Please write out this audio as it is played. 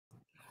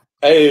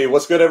Hey,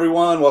 what's good,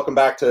 everyone? Welcome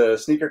back to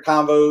Sneaker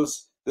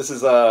Convos. This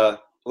is a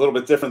little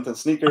bit different than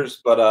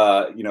sneakers, but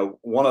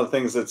one of the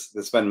things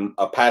that's been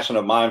a passion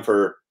of mine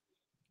for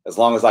as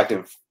long as I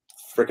can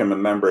freaking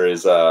remember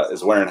is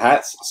wearing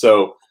hats.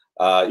 So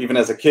even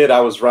as a kid,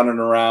 I was running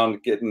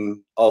around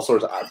getting all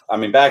sorts of. I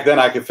mean, back then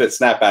I could fit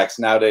snapbacks.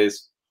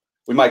 Nowadays,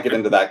 we might get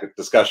into that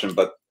discussion,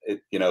 but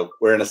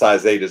wearing a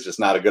size 8 is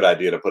just not a good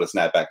idea to put a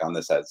snapback on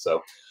this head.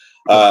 So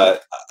uh,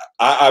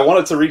 I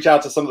wanted to reach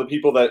out to some of the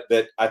people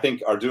that I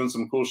think are doing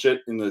some cool shit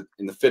in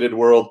the fitted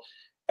world,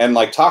 and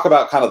like talk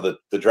about kind of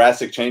the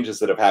drastic changes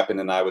that have happened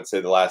in, I would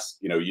say, the last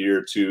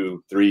year,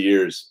 2, 3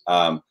 years.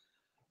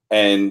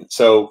 And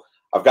so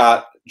I've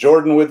got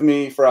Jordan with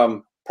me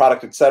from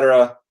Product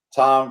Etc.,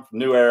 Tom from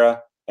New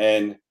Era,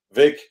 and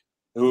Vic,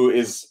 who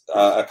is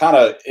a kind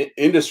of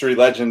industry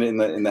legend in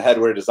the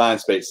headwear design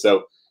space.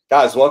 So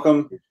guys,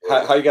 welcome.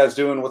 How you guys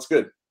doing? What's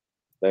good?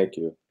 Thank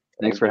you.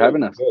 Thanks for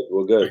having us. Good.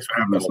 We're good. Thanks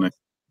for having us, Nick.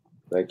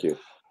 Thank you.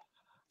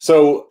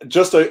 So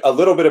just a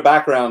little bit of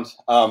background.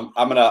 I'm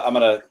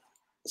gonna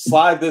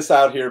slide this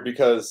out here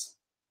because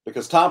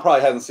Tom probably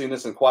hasn't seen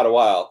this in quite a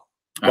while.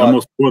 I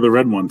almost wore the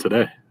red one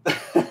today.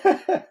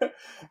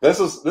 This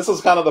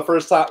was kind of the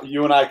first time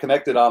you and I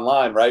connected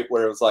online, right?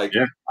 Where it was like,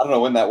 yeah. I don't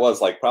know when that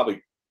was, like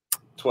probably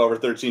 12 or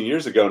 13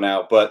 years ago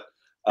now, but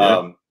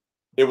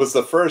it was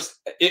the first.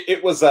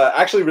 It was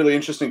actually really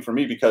interesting for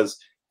me because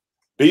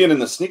being in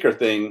the sneaker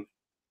thing,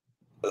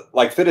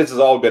 like fitteds has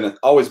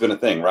always been a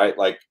thing, right?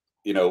 Like,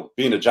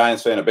 being a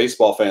Giants fan, a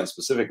baseball fan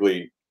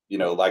specifically,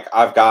 like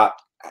I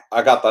got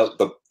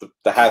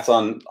the hats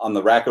on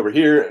the rack over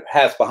here,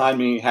 hats behind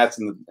me, hats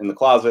in the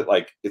closet.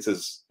 Like it's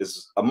as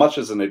much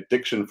as an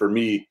addiction for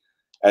me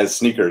as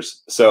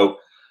sneakers. So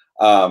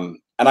and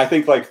I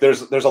think like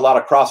there's a lot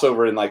of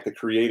crossover in like the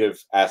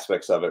creative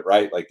aspects of it,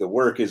 right? Like the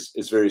work is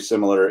very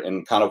similar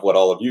in kind of what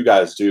all of you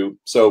guys do.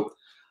 So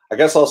I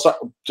guess I'll start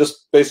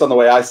just based on the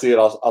way I see it.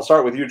 I'll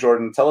start with you,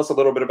 Jordan. Tell us a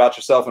little bit about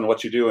yourself and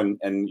what you do, and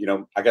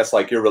I guess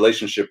like your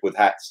relationship with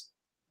hats.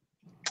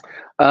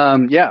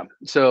 Yeah.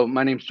 So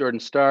my name's Jordan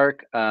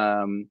Stark.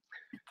 I'm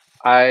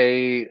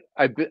a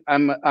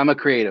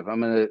creative.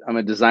 I'm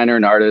a designer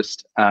and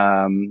artist.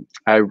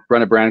 I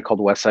run a brand called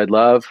Westside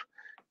Love,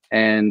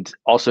 and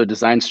also a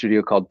design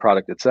studio called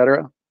Product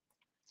Etc.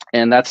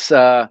 And that's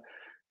kind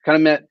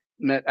of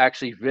met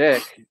actually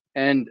Vic.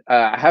 And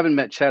I haven't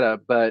met Chedda,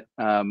 but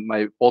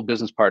my old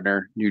business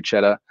partner knew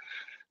Chedda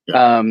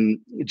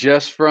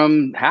just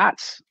from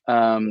hats.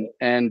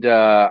 And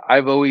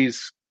I've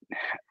always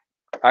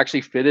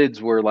actually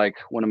fitteds were like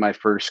one of my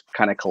first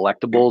kind of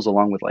collectibles,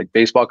 along with like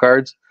baseball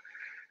cards.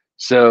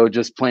 So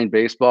just playing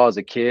baseball as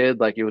a kid,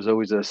 like it was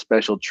always a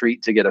special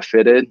treat to get a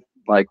fitted,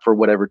 like for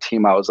whatever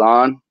team I was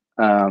on.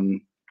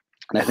 And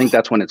I think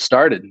that's when it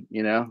started.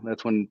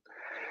 That's when.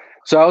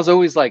 So I was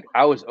always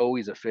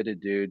a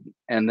fitted dude.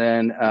 And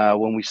then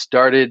when we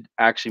started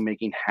actually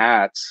making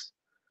hats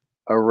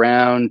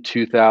around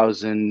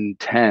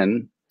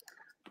 2010,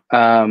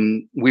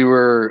 we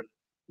were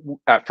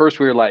like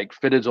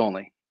fitteds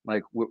only.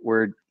 Like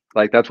we're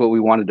like, that's what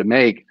we wanted to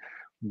make.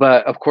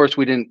 But of course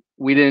we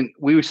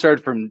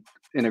started from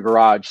in a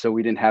garage. So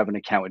we didn't have an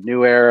account with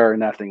New Era or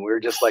nothing. We were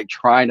just like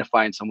trying to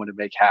find someone to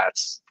make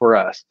hats for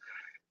us.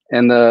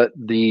 And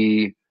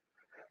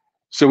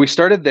so we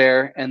started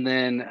there, and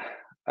then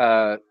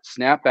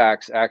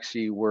snapbacks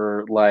actually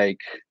were like,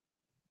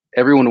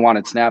 everyone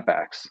wanted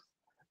snapbacks,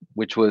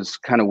 which was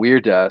kind of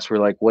weird to us. We're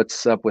like,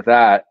 what's up with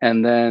that?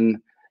 And then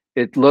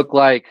it looked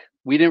like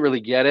we didn't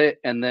really get it.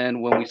 And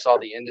then when we saw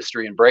the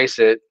industry embrace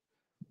it,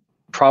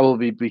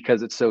 probably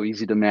because it's so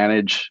easy to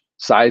manage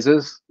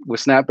sizes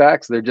with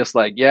snapbacks, they're just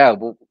like,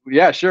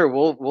 sure,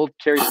 we'll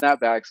carry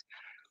snapbacks.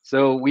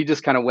 So we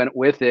just kind of went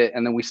with it,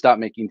 and then we stopped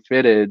making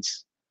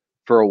fitteds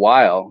for a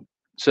while.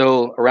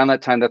 So around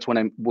that time, that's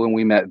when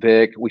we met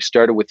Vic. We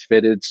started with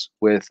fitteds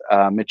with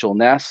Mitchell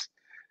Ness,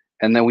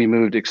 and then we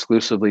moved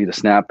exclusively to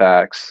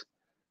snapbacks.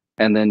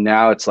 And then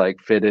now it's like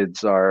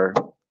fitteds are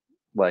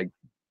like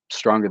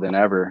stronger than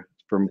ever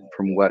from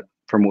what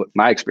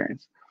my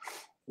experience.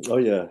 Oh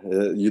yeah,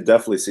 you're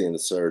definitely seeing the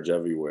surge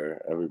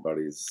everywhere.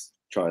 Everybody's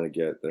trying to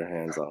get their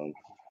hands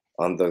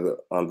on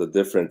the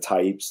different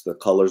types. The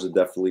colors are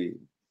definitely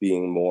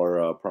being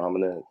more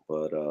prominent,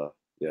 but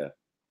yeah.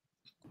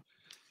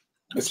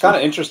 It's kind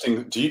of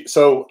interesting.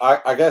 So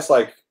I guess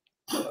like,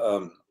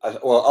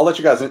 I'll let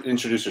you guys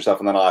introduce yourself,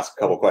 and then I'll ask a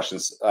couple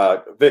questions.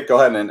 Vic, go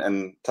ahead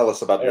and tell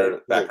us about your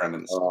background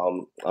in this.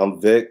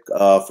 I'm Vic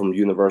from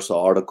Universal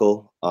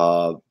Article.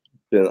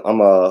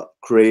 I'm a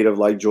creative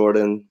like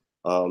Jordan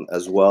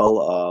as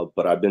well,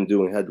 but I've been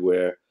doing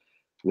headwear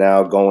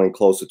now going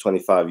close to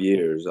 25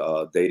 years,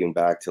 dating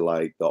back to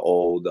like the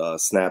old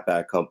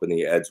snapback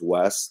company, Ed's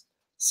West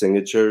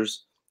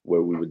Signatures,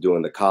 where we were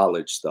doing the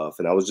college stuff,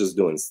 and I was just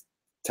doing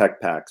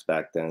tech packs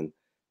back then.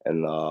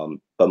 And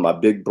but my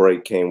big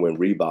break came when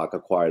Reebok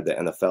acquired the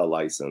NFL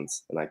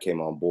license, and I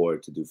came on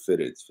board to do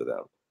fitteds for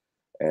them.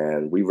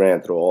 And we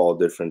ran through all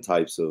different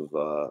types of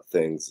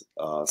things,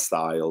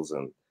 styles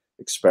and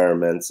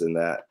experiments in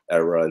that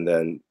era. And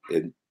then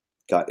it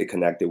got it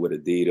connected with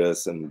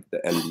Adidas and the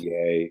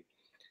NBA,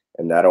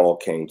 and that all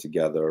came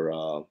together.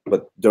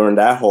 But during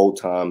that whole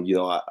time, you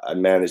know, I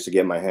managed to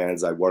get my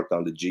hands. I worked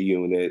on the G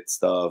Unit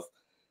stuff.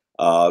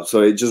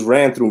 So it just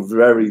ran through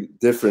very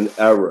different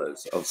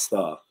eras of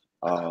stuff.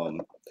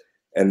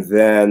 And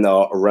then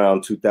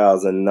around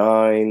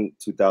 2009,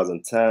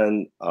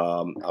 2010,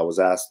 I was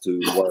asked to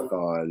work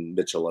on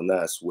Mitchell &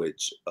 Ness,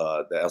 which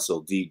the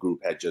SLD group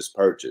had just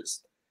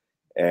purchased.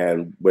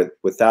 And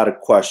without a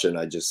question,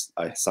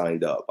 I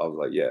signed up. I was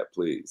like, yeah,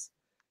 please.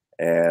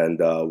 And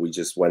we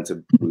went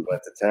to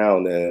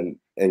town,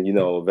 and you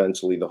know,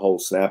 eventually the whole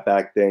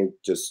snapback thing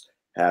just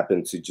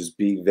happened to just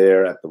be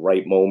there at the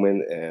right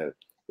moment, and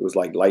it was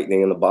like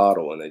lightning in a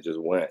bottle, and it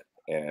just went.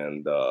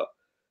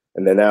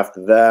 And then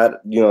after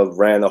that, you know,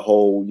 ran a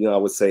whole, you know, I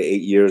would say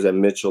 8 years at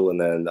Mitchell, and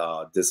then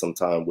did some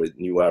time with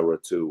New Era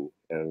too,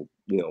 and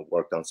you know,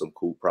 worked on some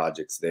cool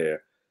projects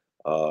there.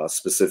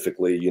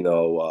 Specifically, you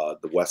know,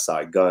 the West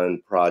Side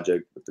Gun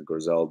project with the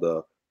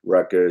Griselda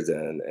records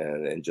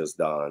and Just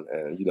Don,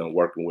 and you know,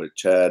 working with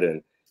Chad.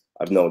 And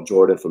I've known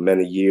Jordan for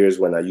many years.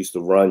 When I used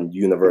to run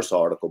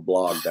Universal Article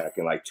blog back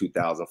in like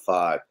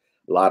 2005,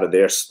 a lot of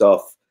their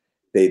stuff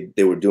they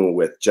were doing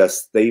with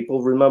Just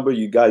Staple. Remember,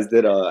 you guys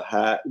did a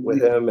hat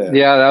with him? And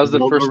yeah, that was the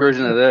first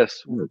version of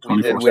this. We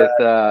did with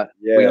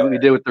we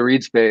did with the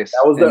Read Space.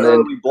 That was the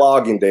early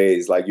blogging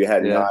days. Like you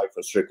had Knife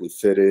and Strictly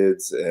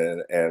Fitteds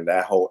and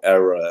that whole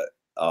era.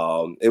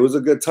 It was a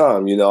good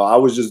time. You know, I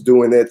was just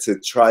doing it to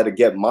try to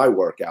get my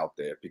work out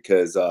there,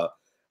 because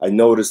I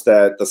noticed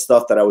that the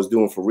stuff that I was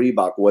doing for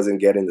Reebok wasn't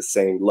getting the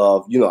same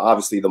love. You know,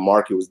 obviously the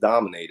market was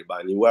dominated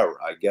by New Era.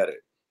 I get it.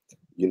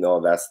 You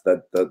know,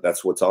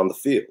 that's what's on the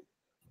field.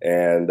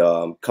 And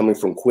coming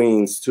from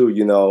Queens too,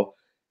 you know,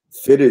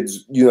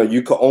 fitteds, you know,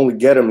 you could only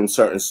get them in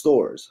certain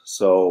stores.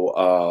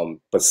 So,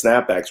 but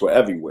snapbacks were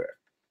everywhere.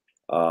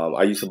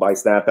 I used to buy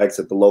snapbacks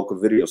at the local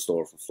video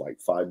store for like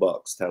 $5,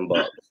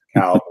 $10.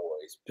 Cowboys,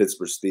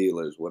 Pittsburgh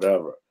Steelers,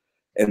 whatever.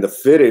 And the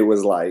fitted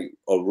was like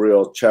a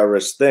real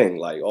cherished thing.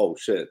 Like, oh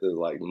shit, this is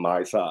like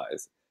my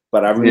size.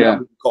 But I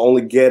remember you could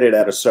only get it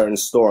at a certain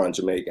store on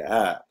Jamaica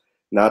Ave,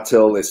 not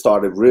till it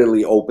started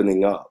really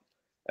opening up.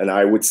 And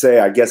I would say,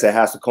 I guess it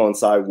has to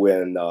coincide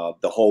when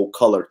the whole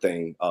color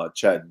thing,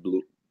 Chad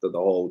Blue, the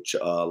whole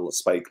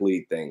Spike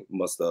Lee thing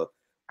must have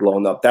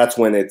blown up. That's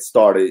when it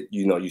started,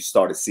 you know, you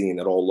started seeing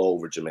it all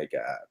over Jamaica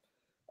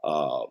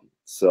Ave.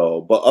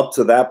 So, but up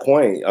to that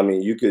point, I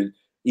mean, you could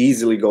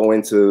easily go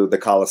into the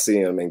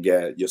Coliseum and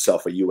get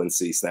yourself a UNC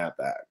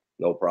snapback,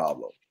 no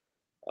problem.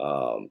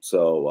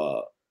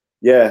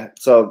 Yeah.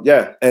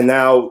 And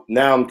now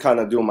I'm kind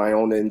of doing my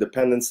own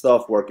independent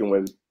stuff, working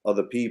with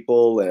other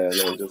people and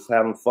just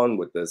having fun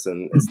with this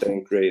and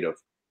staying creative.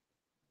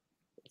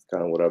 That's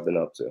kind of what I've been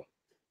up to.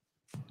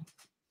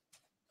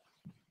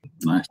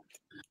 Nice.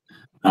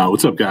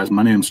 What's up, guys?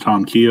 My name is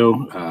Tom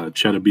Keough,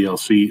 Chedda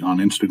BLC on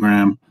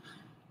Instagram.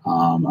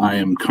 I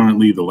am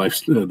currently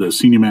the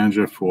senior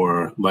manager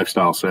for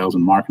lifestyle sales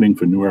and marketing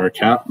for New Era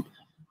Cap.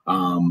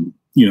 You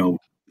know,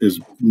 as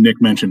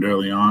Nick mentioned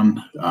early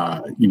on,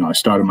 you know, I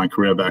started my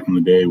career back in the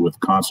day with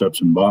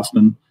Concepts in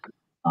Boston.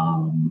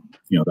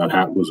 You know, that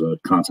hat was a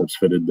Concepts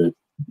fitted that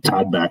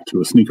tied back to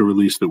a sneaker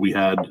release that we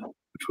had,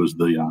 which was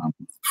the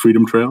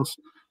Freedom Trails.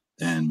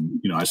 And,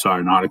 you know, I saw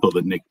an article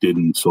that Nick did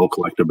in Soul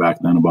Collector back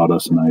then about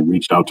us, and I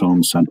reached out to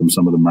him, sent him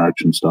some of the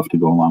merch and stuff to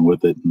go along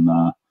with it, and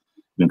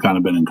you know, kind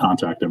of been in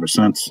contact ever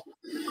since.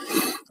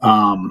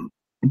 You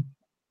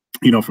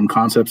know, from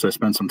Concepts, I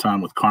spent some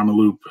time with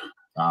Karmaloop,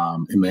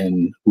 and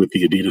then with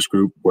the Adidas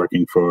group,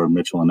 working for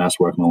Mitchell & Ness,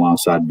 working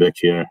alongside Vic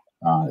here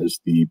as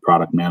the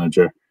product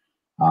manager.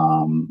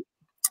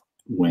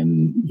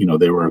 When, you know,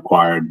 they were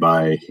acquired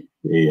by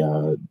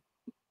a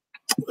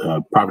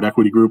private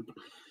equity group,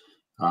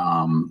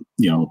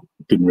 you know,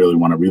 didn't really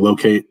want to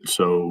relocate.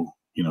 So,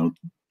 you know,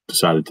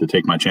 decided to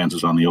take my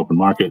chances on the open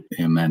market.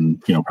 And then,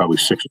 you know, probably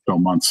 6 or so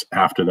months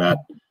after that,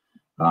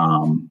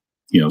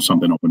 you know,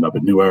 something opened up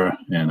at New Era,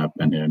 and I've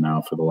been here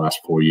now for the last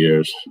 4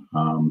 years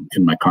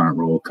in my current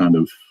role, kind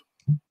of,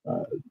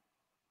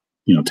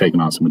 you know,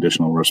 taking on some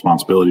additional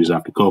responsibilities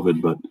after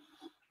COVID. But,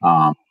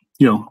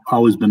 you know,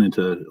 always been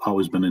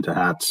into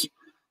hats.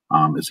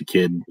 As a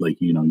kid,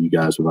 like, you know, you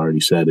guys have already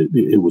said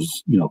it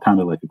was, you know, kind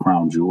of like a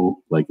crown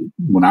jewel. Like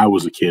when I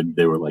was a kid,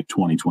 they were like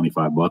 $20,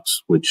 $25,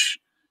 which,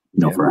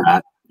 you know, for a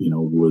hat, you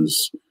know,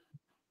 was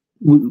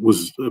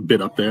a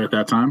bit up there at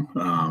that time.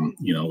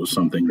 You know, it was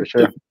something,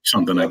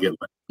 something I get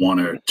like 1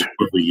 or 2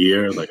 of a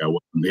year. Like I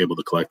wasn't able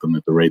to collect them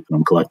at the rate that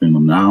I'm collecting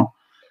them now.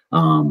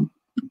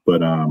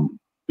 But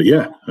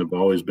yeah, I've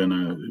always been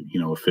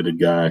a fitted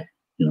guy,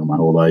 you know, my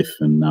whole life.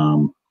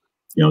 And,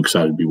 you know,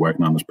 excited to be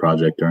working on this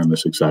project during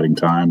this exciting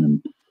time,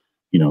 and,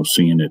 you know,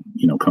 seeing it,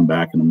 you know, come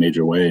back in a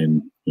major way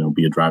and, you know,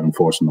 be a driving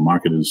force in the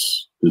market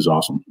is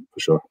awesome for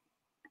sure.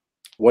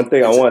 One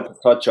thing I wanted to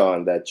touch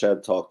on that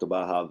Chad talked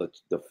about, how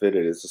the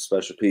fitted is a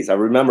special piece. I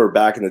remember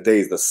back in the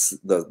days,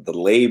 the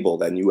label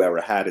that New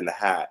Era had in the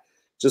hat,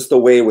 just the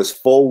way it was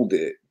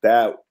folded,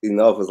 that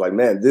enough was like,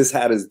 man, this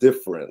hat is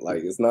different.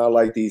 Like, it's not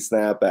like these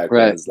snapback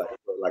ones,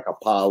 like a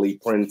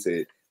poly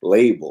printed.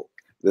 label.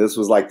 This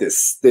was like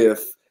this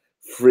stiff,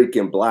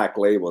 freaking black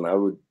label, and I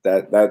would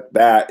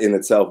that in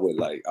itself would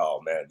like,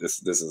 oh man,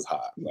 this is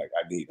hot. Like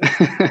I need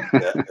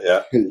it.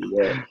 Yeah.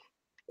 Yeah.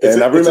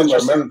 And I remember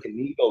American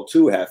Eagle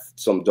too have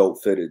some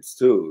dope fitteds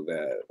too.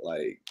 That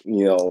like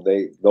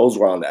those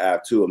were on the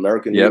app too.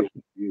 American Eagle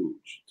was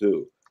huge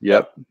too.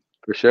 Yep,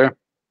 for sure.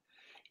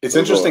 It's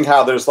interesting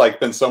how there's like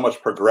been so much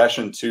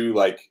progression too.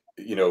 Like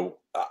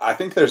I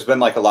think there's been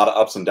like a lot of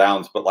ups and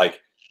downs, but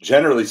like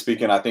generally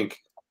speaking, I think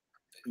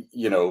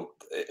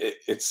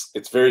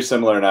it's very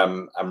similar. And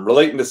I'm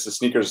relating this to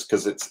sneakers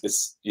because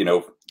it's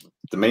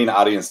the main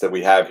audience that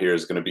we have here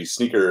is going to be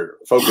sneaker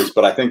focused,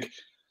 but I think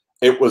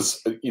it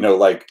was,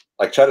 like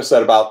Chedda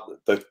said about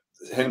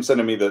him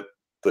sending me the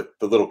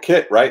little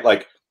kit, right?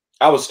 Like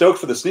I was stoked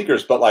for the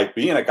sneakers, but like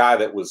being a guy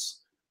that was,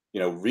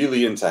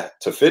 really into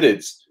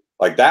fitteds,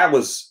 like that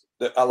was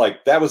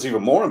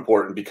even more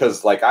important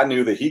because like I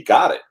knew that he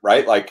got it,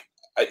 right? Like,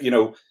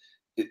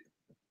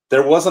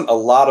 there wasn't a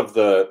lot of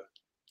the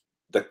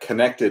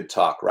connected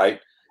talk, right?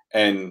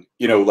 And,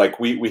 like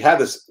we had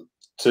this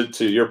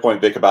to your point,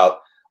 Vic, about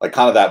like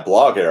kind of that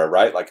blog era,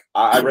 right? Like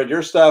I read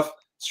your stuff,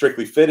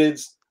 Strictly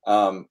Fitteds.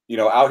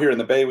 Out here in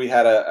the Bay, we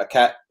had a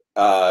cat,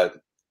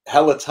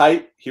 hella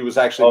tight. He was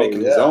actually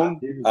making his own.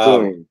 He was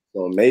doing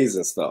some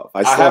amazing stuff.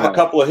 I have a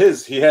couple of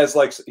his. He has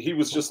like he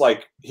was just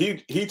like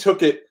he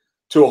took it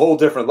to a whole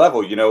different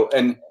level,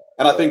 and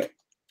I think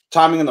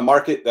timing in the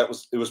market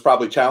it was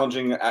probably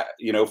challenging,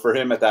 for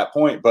him at that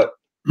point. But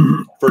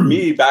for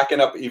me, backing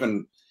up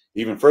even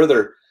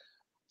further,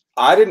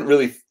 I didn't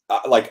really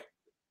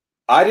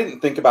I didn't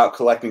think about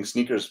collecting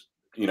sneakers,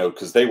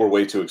 because they were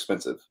way too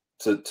expensive.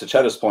 To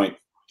Chedda's point,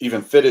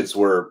 even fitteds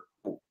were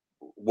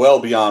well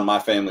beyond my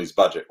family's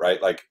budget,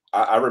 right? Like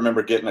I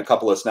remember getting a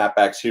couple of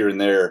snapbacks here and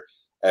there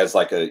as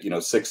like a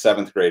 6th,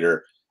 7th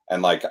grader,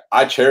 and like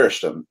I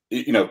cherished them.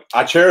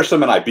 I cherished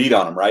them and I beat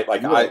on them, right?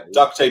 Like I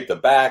duct taped the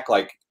back,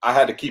 like I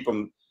had to keep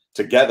them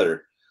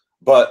together.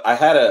 But I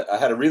had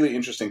a really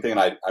interesting thing, and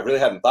I really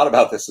hadn't thought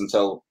about this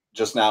until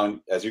just now,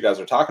 as you guys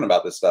are talking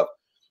about this stuff.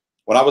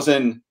 When I was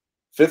in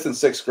 5th and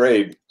 6th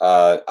grade,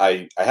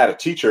 I had a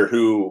teacher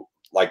who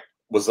like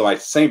was my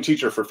same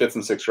teacher for 5th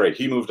and 6th grade.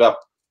 He moved up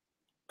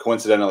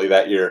coincidentally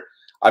that year.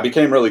 I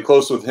became really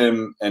close with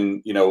him,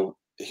 and I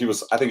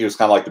think he was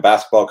kind of like the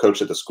basketball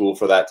coach at the school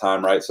for that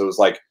time, right? So it was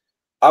like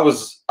I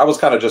was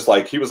kind of just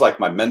like he was like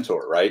my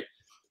mentor, right?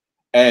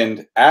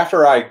 And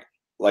after I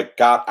like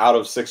got out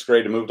of 6th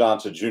grade and moved on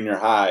to junior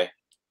high,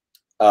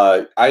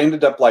 I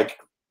ended up like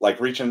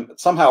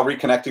somehow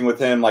reconnecting with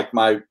him. Like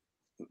I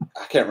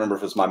can't remember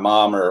if it was my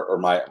mom or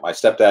my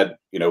stepdad,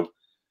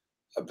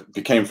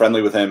 became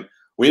friendly with him.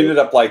 We ended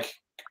up like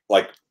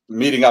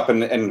meeting up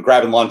and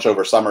grabbing lunch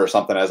over summer or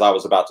something as I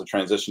was about to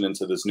transition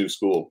into this new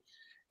school.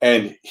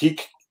 And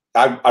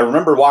I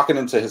remember walking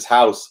into his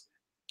house.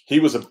 He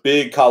was a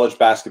big college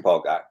basketball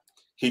guy.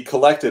 He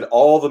collected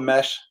all the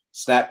mesh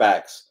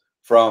snapbacks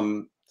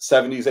from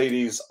 70s,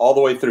 80s, all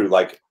the way through.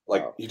 Like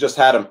he just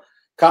had them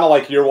kind of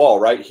like your wall,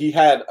 right? He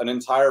had an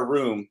entire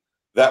room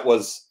that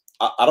was,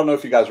 I don't know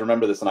if you guys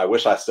remember this, and I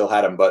wish I still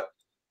had them, but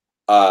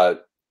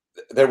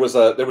there was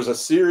a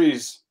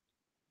series.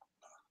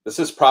 This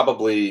is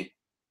probably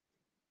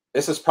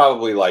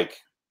like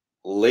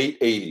late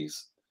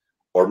 80s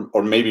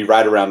or maybe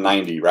right around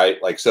 90,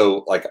 right? Like,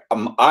 so like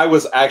I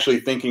was actually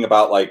thinking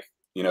about like,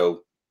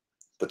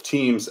 the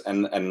teams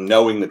and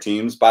knowing the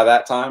teams by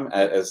that time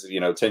as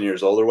 10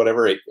 years old or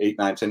whatever, 8,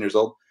 9, 10 years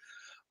old.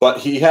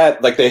 But they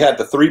had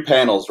the 3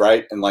 panels,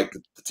 right? And like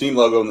the team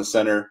logo in the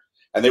center,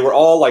 and they were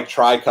all like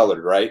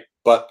tri-colored, right?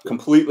 But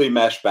completely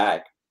mesh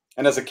back.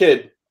 And as a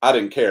kid, I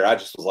didn't care. I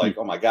just was like,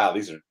 oh my God,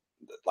 these are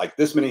like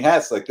this many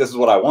hats. Like, this is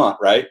what I want.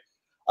 Right.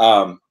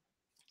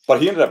 But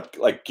he ended up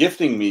like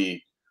gifting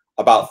me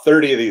about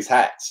 30 of these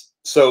hats.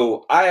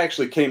 So I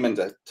actually came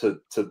into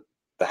the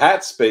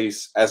hat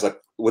space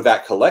with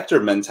that collector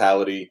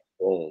mentality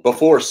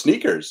before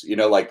sneakers,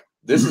 like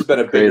this has been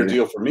a bigger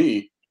deal for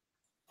me.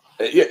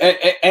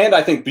 And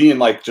I think being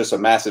like just a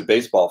massive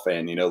baseball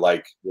fan,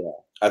 like,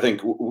 I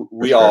think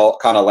we all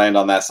kind of land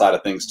on that side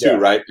of things too.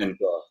 Right.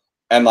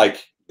 And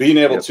like being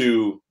able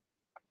to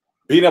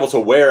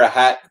wear a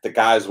hat that the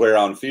guys wear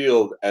on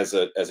field as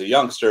a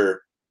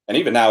youngster, and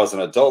even now as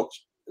an adult,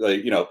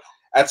 like,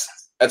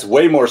 that's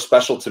way more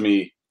special to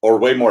me, or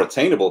way more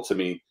attainable to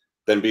me,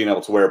 than being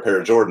able to wear a pair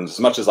of Jordans. As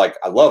much as like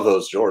I love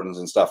those Jordans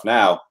and stuff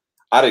now,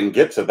 I didn't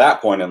get to that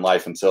point in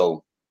life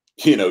until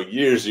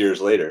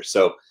years later.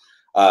 So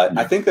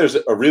I think there's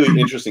a really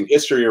interesting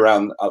history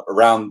around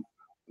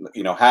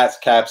hats,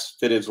 caps,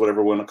 fitteds,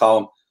 whatever we want to call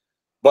them.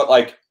 But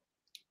like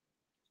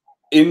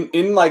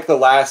in like the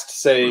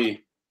last,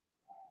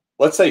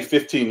 let's say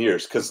 15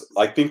 years, because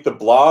I think the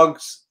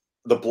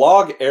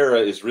blog era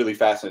is really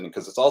fascinating,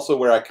 because it's also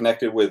where I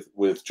connected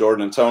with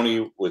Jordan and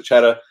Tony, with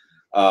Chedda.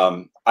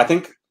 I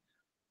think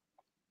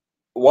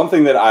one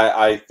thing that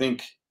I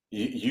think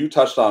you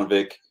touched on,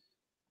 Vic,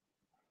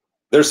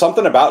 there's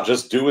something about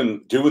just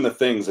doing the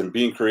things and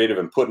being creative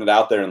and putting it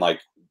out there, and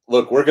like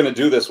look, we're going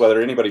to do this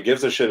whether anybody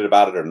gives a shit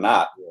about it or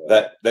not.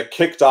 Yeah. That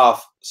kicked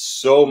off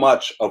so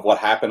much of what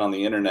happened on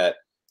the internet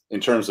in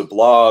terms of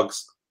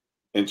blogs,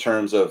 in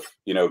terms of,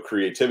 you know,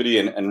 creativity,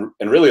 and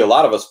really a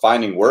lot of us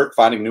finding work,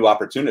 finding new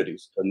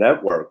opportunities. The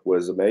network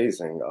was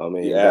amazing. I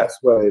mean, that's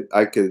what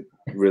I could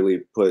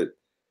really put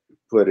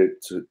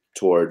it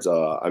towards.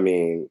 I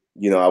mean,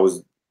 you know,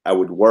 I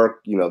would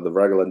work, you know, the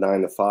regular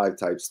 9 to 5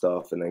 type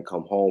stuff, and then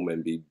come home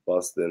and be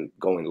busting,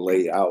 going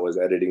late hours,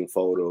 editing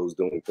photos,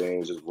 doing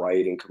things, just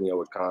writing, coming up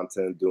with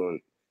content,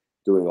 doing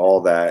all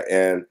that.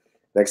 And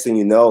next thing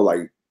you know,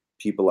 like,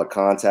 people are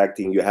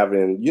contacting you,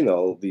 having, you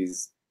know,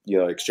 these, you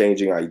know,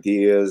 exchanging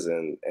ideas,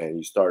 and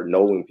you start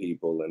knowing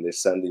people, and they're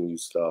sending you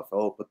stuff.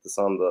 Oh, put this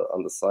on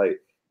the site.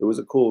 It was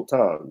a cool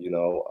time, you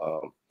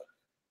know.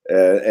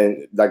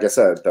 And like I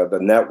said, the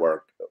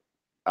network,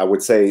 I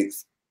would say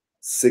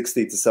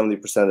 60 to 70%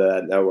 of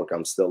that network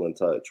I'm still in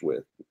touch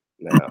with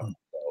now.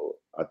 So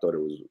I thought it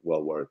was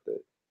well worth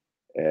it.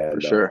 And,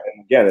 for sure.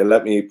 And again, it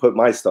let me put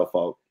my stuff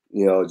up,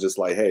 you know, just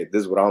like, hey,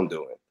 this is what I'm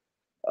doing.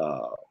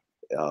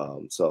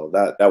 So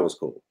that was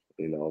cool,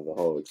 you know, the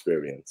whole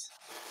experience.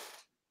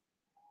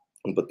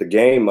 But the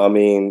game, I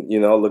mean, you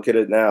know, look at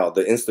it now.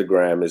 The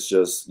Instagram is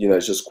just, you know,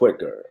 it's just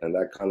quicker, and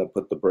that kind of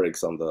put the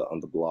brakes on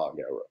the blog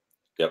era.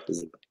 Yep.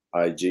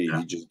 IG,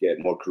 you just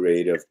get more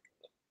creative.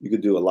 You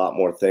could do a lot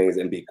more things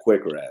and be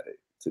quicker at it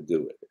to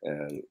do it,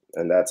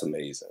 and that's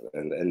amazing.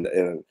 And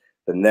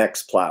the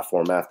next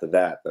platform after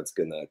that, that's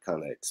gonna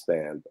kind of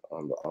expand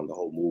on the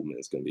whole movement,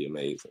 is gonna be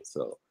amazing.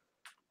 So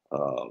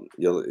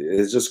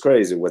it's just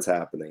crazy what's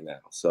happening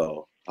now.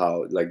 So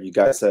how, like you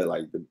guys said,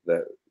 like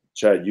the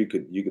Chad, you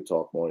could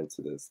talk more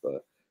into this.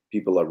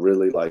 People are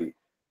really like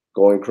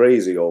going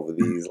crazy over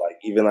these, like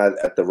even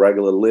at the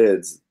regular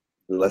lids.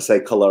 Let's say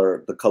the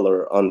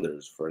color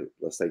unders,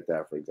 let's take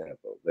that for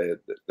example.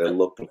 They're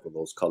looking for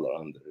those color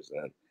unders,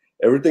 and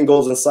everything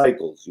goes in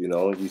cycles. You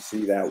know, you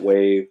see that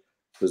wave,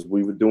 because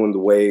we were doing the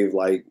wave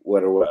like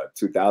what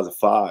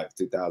 2005,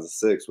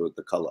 2006 with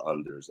the color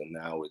unders, and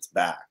now it's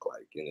back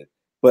like in it,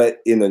 but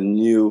in a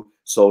new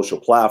social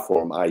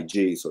platform,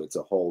 IG. So it's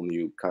a whole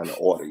new kind of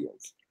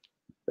audience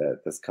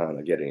that's kind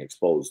of getting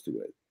exposed to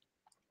it.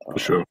 For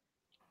sure.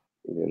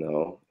 You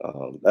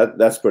know,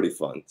 that's pretty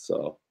fun.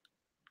 So.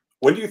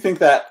 When do you think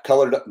that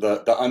colored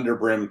the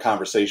underbrim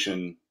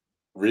conversation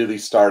really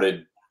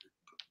started,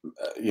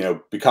 you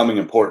know, becoming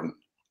important?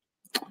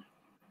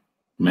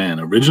 Man,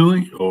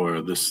 originally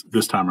or this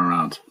time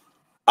around?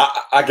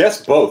 I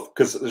guess both,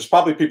 because there's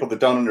probably people that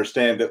don't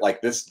understand that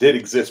like this did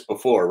exist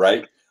before,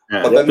 right?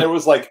 Yeah. But then there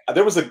was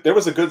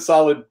a good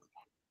solid,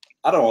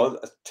 I don't know,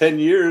 10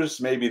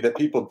 years maybe that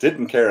people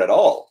didn't care at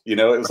all. You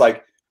know, it was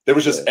like there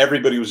was just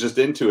everybody was just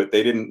into it.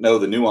 They didn't know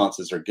the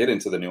nuances or get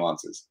into the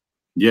nuances.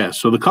 Yeah,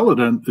 so the colored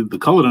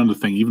under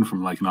thing, even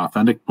from like an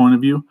authentic point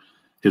of view,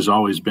 has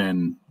always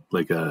been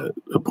like a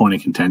point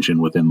of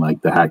contention within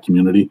like the hat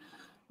community.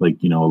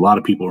 Like, you know, a lot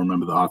of people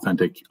remember the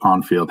authentic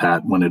on-field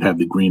hat when it had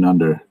the green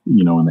under,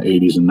 you know, in the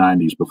 80s and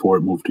 90s before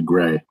it moved to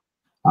gray,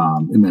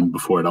 and then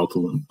before it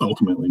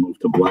ultimately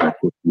moved to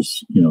black, which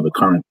is, you know, the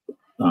current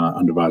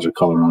undervisor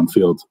color on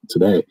field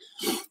today.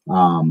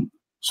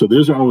 So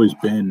there's always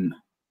been,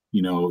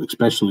 you know,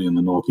 especially in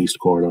the Northeast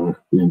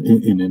corridor,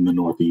 in the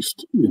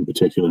Northeast in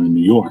particular in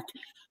New York,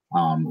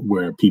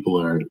 where people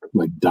are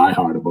like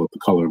diehard about the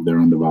color of their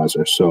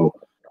undervisor. So,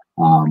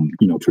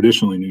 you know,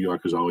 traditionally New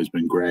York has always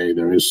been gray.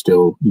 There is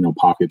still, you know,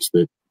 pockets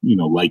that, you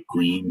know, light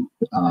green.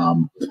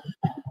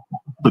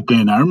 But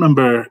then I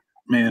remember,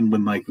 man,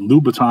 when like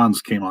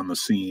Louboutins came on the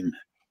scene,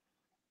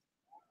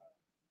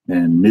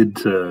 and mid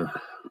to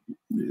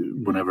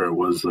whenever it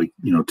was, like,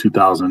 you know,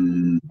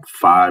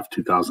 2005,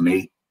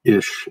 2008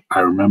 ish,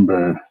 I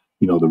remember,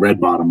 you know, the red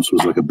bottoms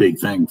was like a big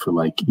thing for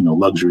like, you know,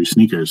 luxury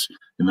sneakers.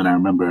 And then I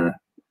remember,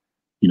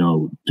 you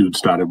know, dudes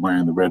started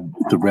wearing the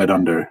red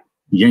under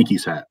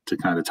Yankees hat to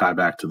kind of tie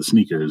back to the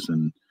sneakers.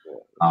 And,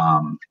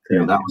 you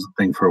know, that was a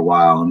thing for a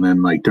while. And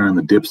then like during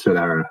the Dipset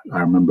era,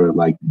 I remember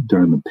like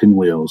during the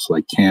pinwheels,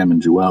 like Cam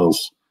and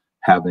Joel's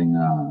having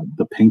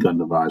the pink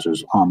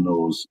undervisors on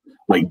those,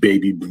 like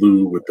baby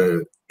blue with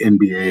the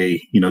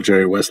NBA, you know,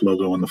 Jerry West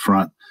logo in the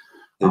front.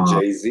 The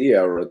Jay-Z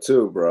era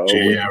too, bro.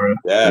 Jay era,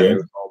 yeah.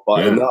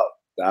 Button up.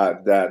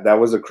 That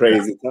was a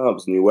crazy time.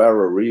 New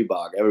Era,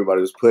 Reebok. Everybody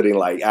was putting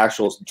like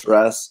actual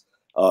dress,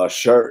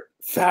 shirt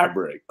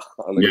fabric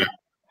on the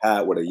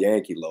hat with a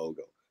Yankee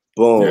logo.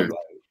 Boom! Yeah.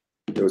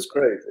 Like, it was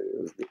crazy.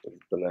 It was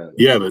bananas.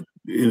 Yeah, but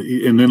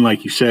and then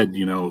like you said,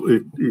 you know,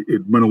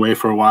 it went away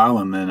for a while,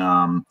 and then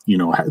you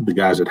know, the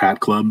guys at Hat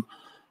Club,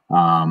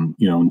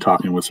 you know, and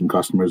talking with some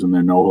customers in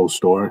their NoHo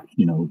store,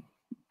 you know,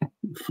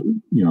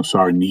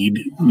 saw a need,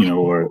 you know,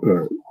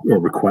 or a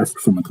request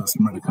from a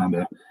customer to kind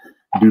of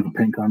do the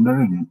pink under,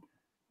 and,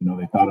 you know,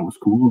 they thought it was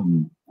cool.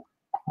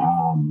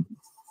 And,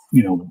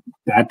 you know,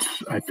 that's,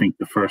 I think,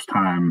 the first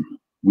time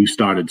we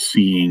started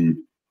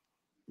seeing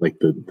like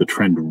the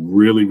trend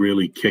really,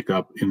 really kick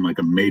up in like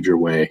a major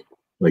way,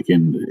 like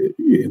in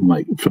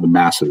like for the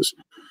masses,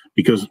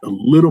 because a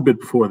little bit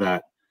before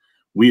that,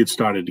 we had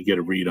started to get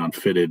a read on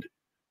fitted,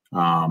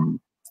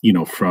 you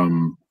know,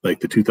 from like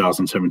the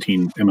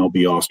 2017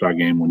 MLB All-Star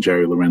game when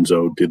Jerry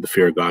Lorenzo did the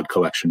Fear of God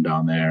collection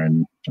down there.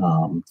 And,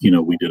 you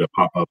know, we did a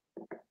pop-up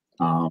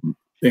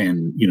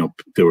and, you know,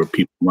 there were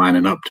people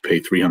lining up to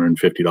pay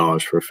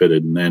 $350 for a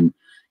fitted. And then,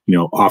 you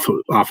know, off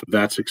of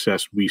that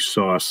success, we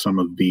saw some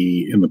of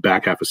in the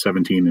back half of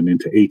 17 and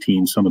into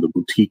 18, some of the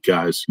boutique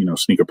guys, you know,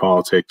 Sneaker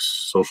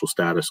Politics, Social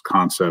Status,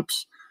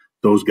 Concepts,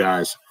 those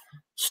guys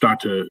start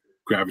to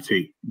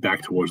gravitate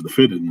back towards the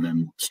fitted and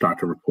then start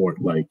to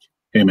report like,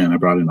 hey man, I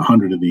brought in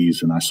 100 of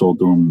these and I sold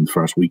them in the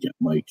first weekend.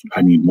 Like,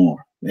 I need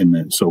more. And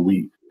then, so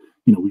we,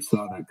 you know, we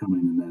saw that coming,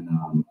 and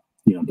then,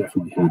 you know,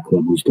 definitely Hat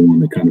Club was the one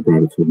that kind of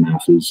brought it to the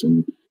masses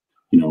and,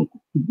 you know,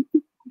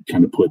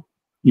 kind of put,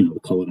 you know, the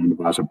colored end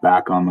advisor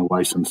back on the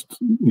licensed,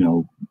 you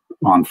know,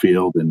 on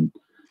field, and,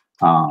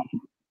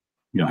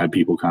 you know, had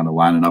people kind of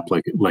lining up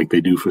like they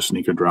do for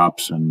sneaker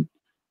drops. And,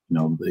 you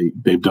know,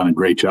 they've done a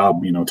great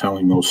job, you know,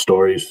 telling those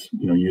stories,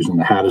 you know, using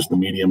the hat as the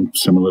medium,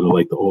 similar to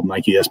like the old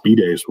Nike SB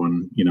days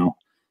when, you know,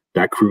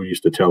 that crew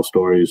used to tell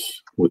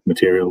stories with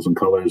materials and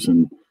colors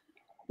and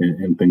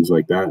things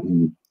like that.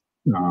 And,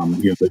 you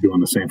know, they're doing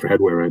the same for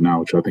headwear right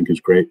now, which I think is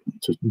great.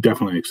 It's just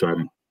definitely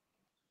exciting.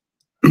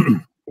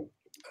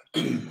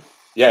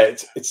 Yeah,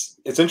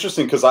 it's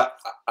interesting because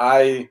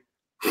I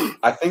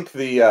think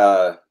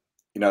the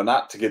you know,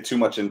 not to get too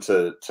much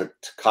into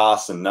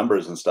costs and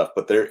numbers and stuff,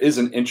 but there is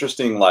an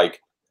interesting, like,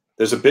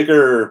 there's a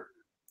bigger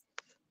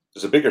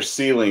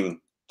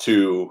ceiling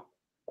to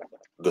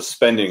the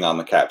spending on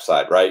the cap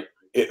side, right?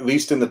 At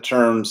least in the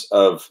terms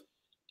of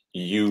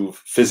you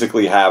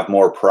physically have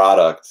more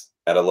product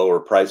at a lower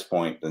price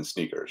point than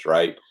sneakers,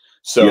 right?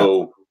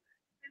 So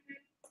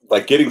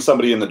like getting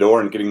somebody in the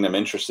door and getting them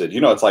interested, you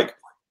know, it's like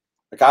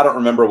I don't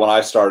remember when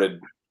I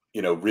started,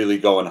 you know, really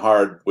going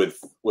hard with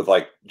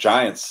like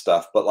Giants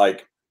stuff, but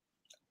like,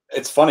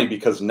 it's funny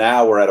because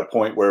now we're at a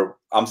point where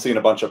I'm seeing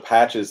a bunch of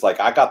patches. Like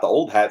I got the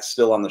old hats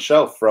still on the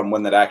shelf from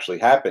when that actually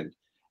happened.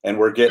 And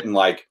we're getting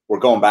like, we're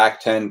going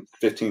back 10,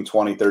 15,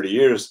 20, 30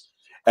 years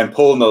and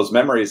pulling those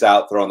memories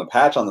out, throwing the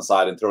patch on the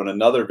side and throwing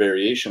another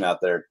variation out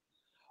there.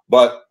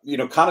 But, you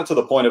know, kind of to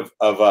the point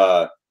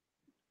of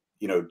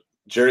you know,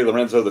 Jerry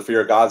Lorenzo, the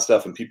Fear of God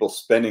stuff, and people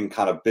spending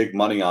kind of big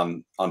money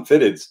on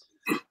fitteds.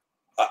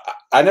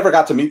 I never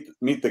got to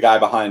meet the guy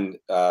behind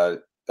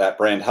that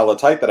brand Hella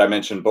Tight that I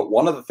mentioned, but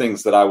one of the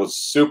things that I was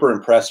super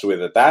impressed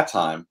with at that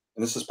time,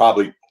 and this is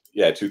probably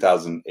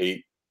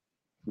 2008,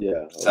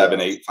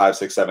 5,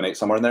 6, 7, 8,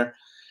 somewhere in there,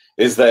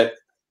 is that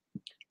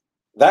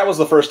was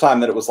the first time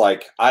that it was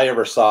like I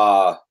ever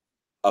saw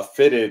a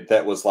fitted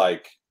that was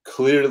like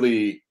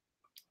clearly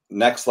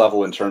next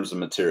level in terms of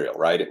material,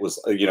 right? It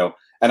was, you know,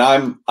 and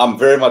I'm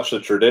very much a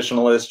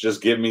traditionalist.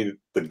 Just give me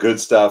the good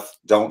stuff,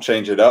 don't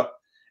change it up.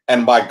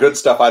 And by good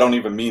stuff, I don't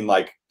even mean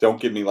like, don't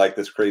give me like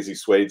this crazy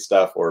suede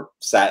stuff or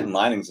satin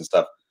linings and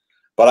stuff.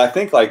 But I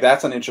think like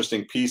that's an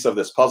interesting piece of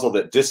this puzzle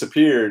that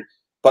disappeared.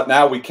 But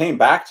now we came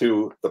back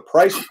to the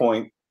price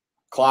point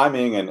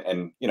climbing,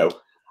 and you know,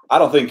 I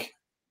don't think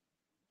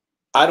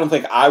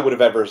I would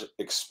have ever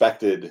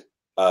expected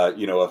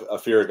you know, a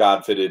Fear of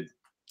God fitted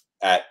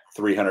at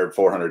 $300,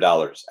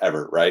 $400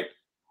 ever, right?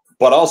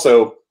 But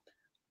also,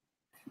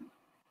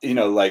 you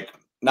know, like,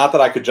 not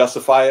that I could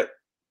justify it,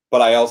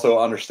 but I also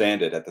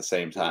understand it at the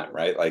same time,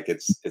 right? Like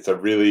it's a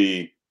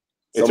really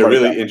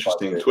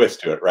interesting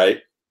twist to it, right?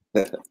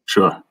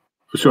 Sure,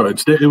 for sure.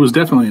 It was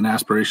definitely an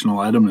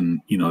aspirational item, and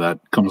you know that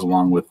comes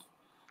along with,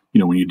 you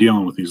know, when you're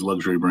dealing with these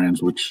luxury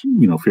brands, which,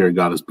 you know, Fear of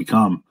God has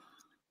become,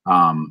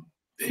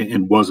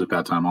 and was at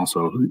that time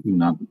also.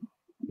 Not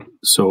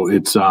so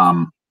it's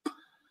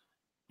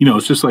you know,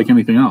 it's just like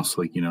anything else.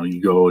 Like, you know,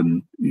 you go,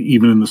 and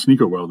even in the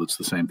sneaker world, it's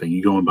the same thing.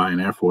 You go and buy an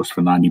Air Force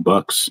for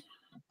 $90.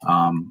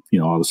 You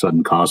know, all of a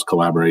sudden Cause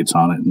collaborates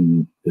on it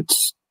and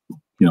it's,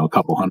 you know, a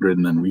couple hundred,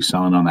 and then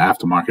reselling on the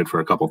aftermarket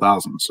for a couple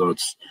thousand. So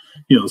it's,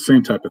 you know, the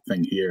same type of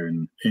thing here.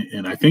 And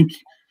I think,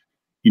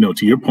 you know,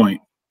 to your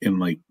point, in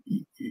like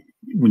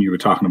when you were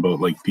talking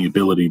about like the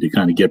ability to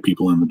kind of get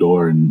people in the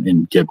door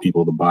and get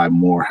people to buy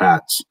more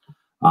hats,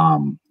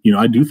 you know,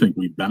 I do think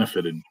we've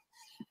benefited,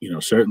 you know,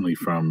 certainly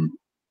from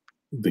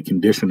the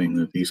conditioning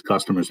that these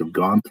customers have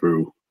gone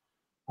through,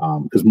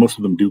 because most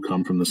of them do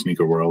come from the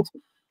sneaker world.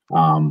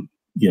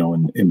 You know,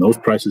 and those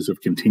prices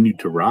have continued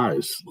to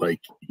rise, like,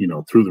 you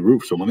know, through the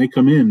roof. So when they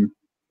come in,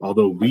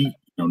 although we, you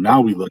know,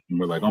 now we look and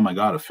we're like, oh my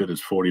God, a fit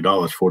is $40,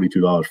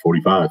 $42,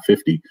 $45,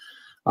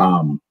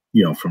 $50.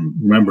 You know, from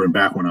remembering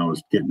back when I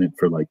was getting it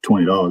for like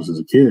 $20 as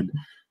a kid,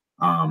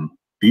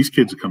 these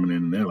kids are coming in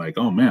and they're like,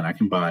 oh man, I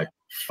can buy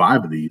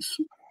 5 of these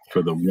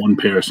for the one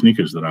pair of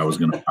sneakers that I was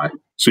going to buy.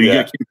 So you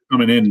get kids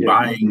coming in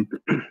buying,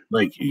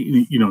 like,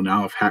 you know,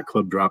 now if Hat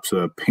Club drops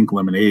a pink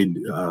lemonade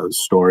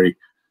story,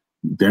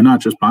 they're not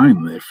just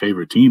buying their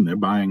favorite team, they're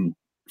buying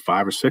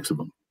 5 or 6 of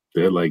them.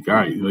 They're like, all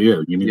right, yeah,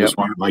 give me this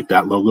one, like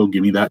that logo,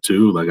 give me that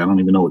too. Like, I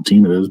don't even know what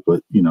team it is,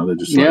 but you know, they're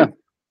just like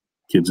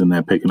kids in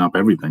there picking up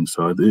everything.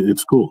 So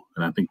it's cool.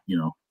 And I think, you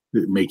know,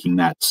 making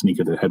that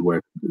sneaker to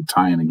headwear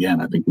tie-in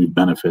again, I think we've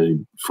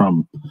benefited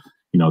from,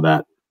 you know,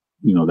 that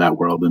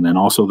world. And then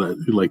also the,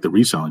 like the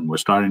reselling, we're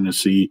starting to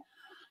see,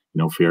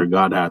 Fear of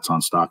God hats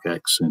on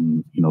StockX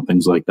and,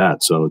 things like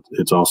that. So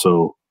it's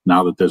also,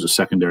 now that there's a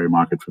secondary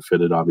market for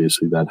fitted,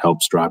 obviously that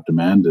helps drive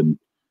demand, and,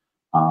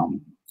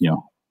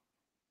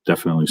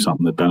 definitely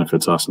something that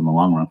benefits us in the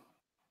long run.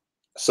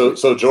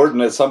 So Jordan,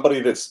 as somebody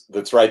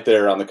that's right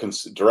there on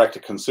the direct to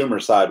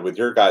consumer side with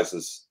your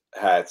guys'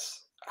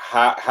 hats,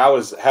 how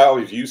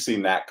have you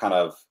seen that kind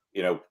of,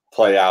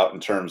 play out in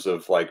terms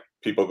of like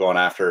people going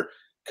after?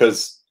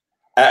 Because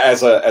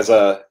as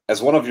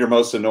one of your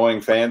most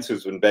annoying fans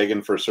who's been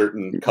begging for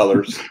certain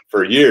colors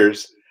for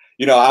years,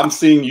 I'm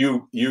seeing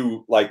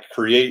you like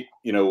create,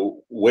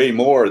 way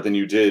more than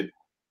you did,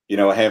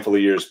 a handful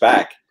of years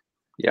back.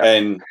 Yeah.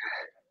 And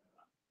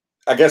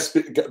I guess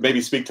maybe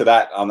speak to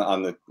that on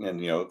the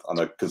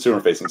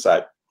consumer facing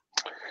side.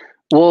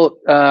 Well,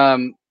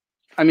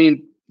 I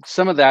mean,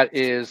 some of that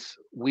is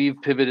we've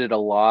pivoted a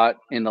lot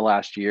in the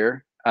last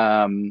year.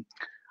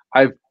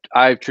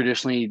 I've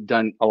traditionally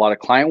done a lot of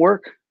client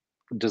work,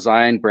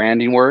 design,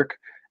 branding work,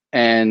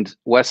 and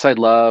Westside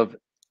Love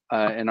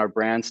and our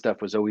brand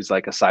stuff was always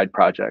like a side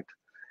project.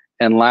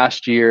 And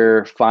last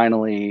year,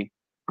 finally,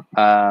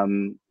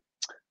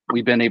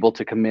 we've been able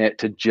to commit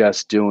to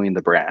just doing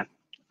the brand.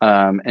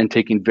 And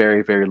taking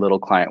very, very little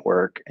client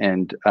work.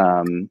 And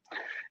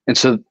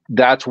so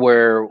that's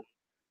where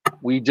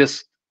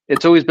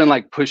it's always been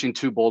like pushing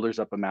 2 boulders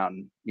up a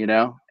mountain,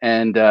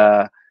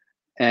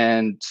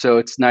 and so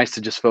it's nice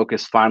to just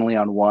focus finally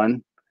on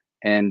one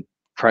and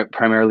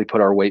primarily put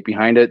our weight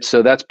behind it.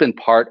 So that's been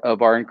part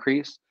of our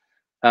increase.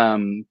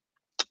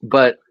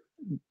 But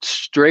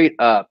straight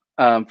up,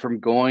 from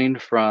going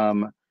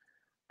from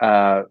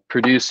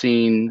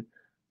producing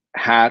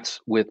hats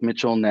with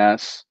Mitchell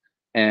Ness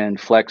and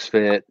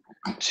FlexFit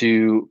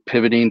to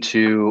pivoting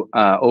to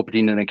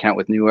opening an account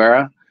with New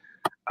Era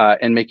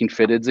and making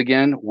fitteds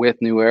again with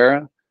New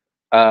Era,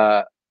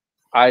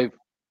 I've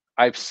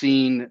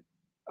seen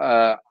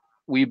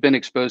we've been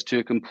exposed to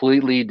a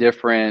completely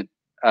different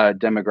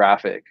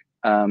demographic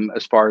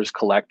as far as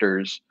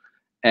collectors,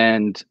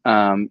 and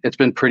it's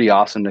been pretty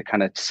awesome to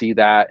kind of see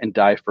that and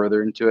dive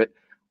further into it.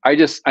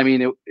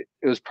 It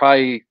was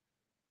probably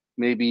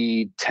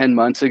maybe 10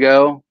 months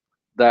ago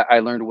that I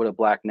learned what a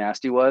black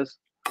nasty was.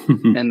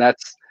 and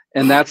that's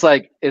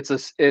like,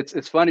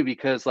 it's funny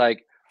because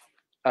like,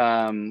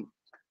 I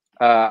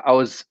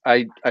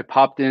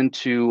popped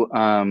into,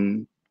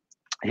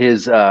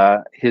 his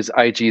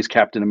IG is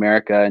Captain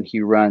America, and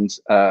he runs,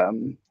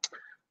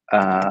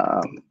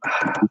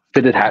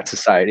 Fitted Hat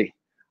Society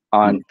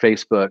on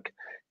Facebook.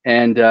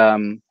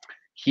 And,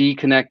 he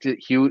connected,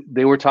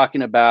 they were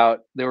talking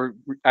about,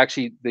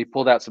 they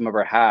pulled out some of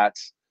our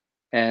hats,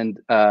 and,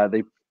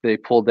 they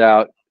pulled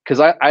out, cause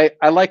I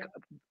like,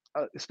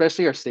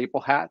 especially our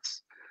staple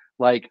hats.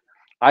 Like,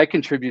 I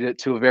contributed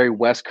to a very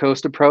West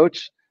Coast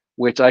approach,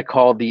 which I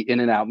call the in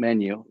and out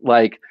menu.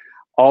 Like,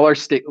 all our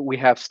we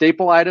have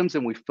staple items,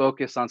 and we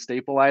focus on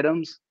staple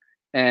items,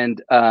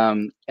 and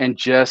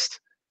just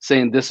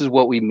saying this is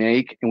what we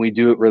make, and we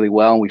do it really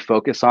well, and we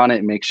focus on it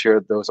and make sure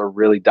those are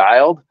really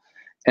dialed.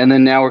 And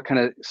then now we're kind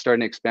of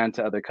starting to expand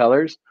to other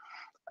colors.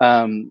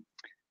 And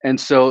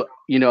so,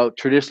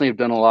 traditionally I've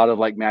done a lot of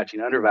like matching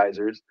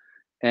undervisors.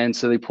 And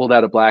so they pulled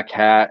out a black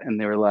hat, and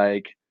they were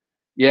like,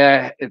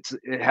 yeah, it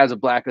has a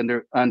black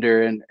under,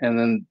 and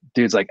then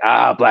dude's like,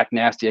 black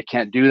nasty, I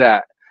can't do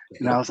that.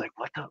 And I was like,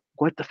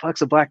 what the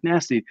fuck's a black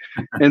nasty?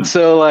 And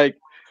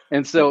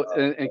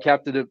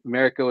Captain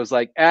America was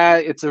like,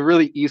 it's a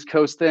really East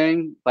Coast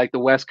thing. Like, the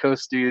West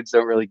Coast dudes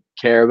don't really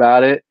care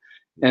about it.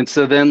 And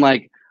so then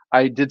like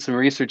I did some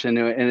research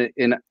into it,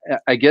 and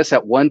I guess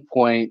at one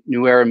point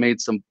New Era made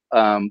some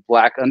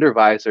black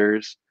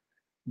undervisors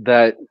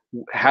that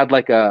had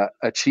like a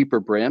cheaper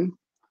brim,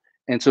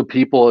 and so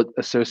people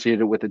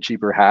associated with a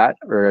cheaper hat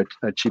or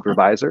a cheaper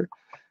visor.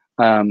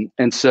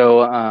 And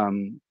so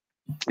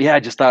I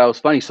just thought it was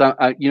funny. So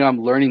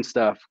I'm learning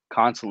stuff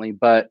constantly,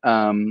 but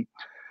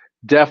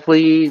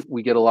definitely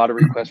we get a lot of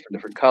requests for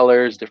different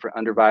colors, different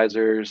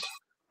undervisors.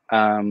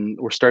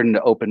 We're starting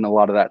to open a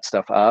lot of that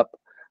stuff up,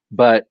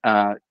 but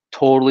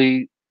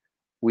totally,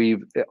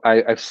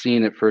 I've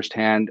seen it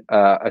firsthand,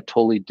 a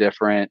totally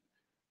different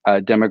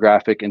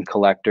demographic and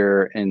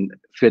collector and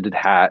fitted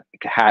hat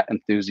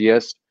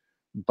enthusiast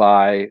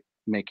by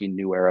making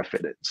New Era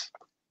fitteds.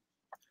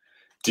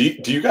 Do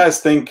you guys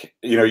think,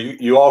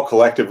 you all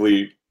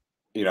collectively,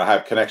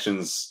 have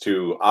connections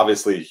to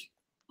obviously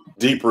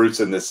deep roots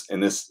in this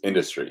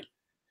industry,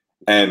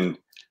 and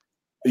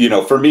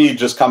for me,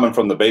 just coming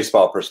from the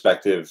baseball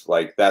perspective,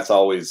 like, that's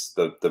always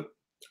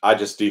I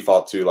just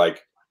default to,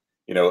 like,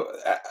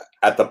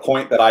 at the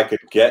point that I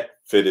could get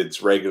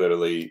fitteds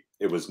regularly,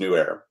 it was New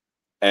Era.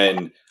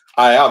 And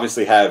I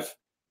obviously have,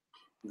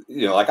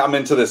 like, I'm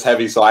into this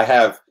heavy, so I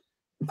have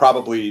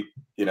probably,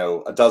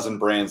 a dozen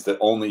brands that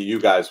only you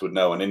guys would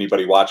know, and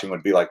anybody watching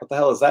would be like, what the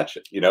hell is that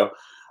shit?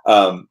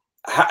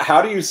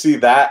 How do you see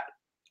that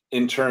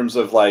in terms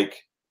of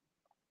like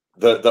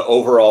the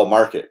overall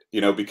market?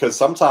 Because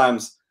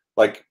sometimes,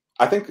 like,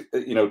 I think,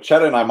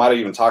 Chedda and I might have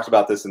even talked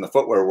about this in the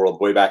footwear world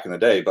way back in the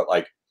day, but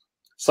like,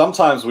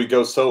 sometimes we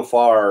go so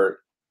far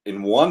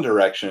in one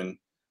direction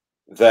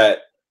that,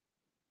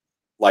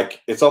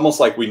 like, it's almost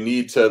like we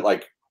need to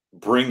like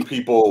bring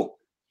people,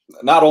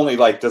 not only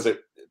like does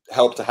it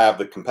help to have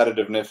the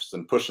competitiveness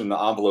and pushing the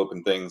envelope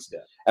and things,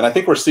 and I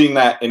think we're seeing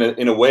that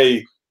in a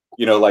way,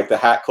 you know, like the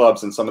hat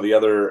clubs and some of the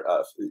other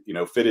you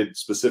know, fitted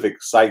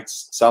specific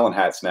sites selling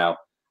hats now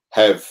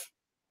have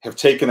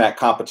taken that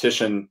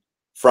competition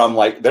from,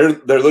 like, they're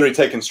literally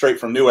taking straight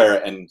from New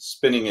Era and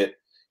spinning it,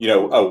 you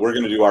know, oh, we're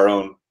going to do our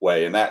own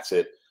way and that's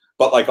it.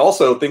 But like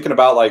also thinking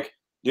about, like,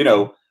 you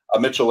know, a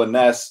Mitchell and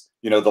Ness,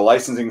 you know, the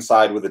licensing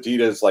side with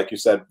Adidas, like you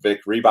said,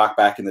 Vic, Reebok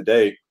back in the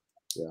day.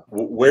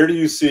 Where do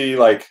you see,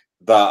 like,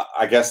 the,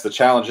 I guess, the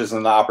challenges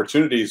and the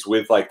opportunities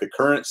with, like, the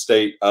current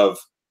state of,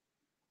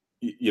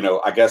 you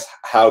know, I guess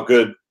how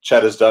good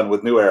Chedda's done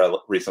with New Era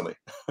recently?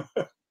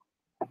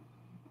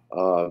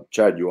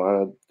 Chad, you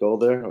want to go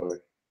there,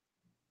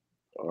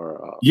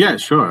 or yeah,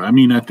 sure. I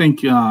mean, I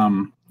think you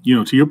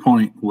know, to your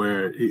point,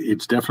 where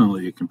it's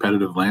definitely a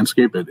competitive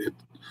landscape.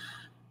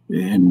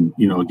 And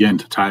you know, again,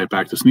 to tie it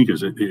back to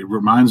sneakers, it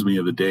reminds me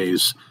of the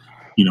days,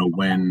 you know,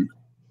 when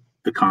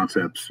the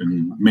Concepts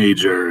and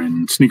Major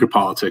and Sneaker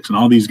Politics and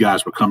all these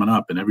guys were coming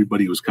up, and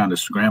everybody was kind of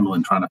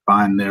scrambling, trying to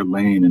find their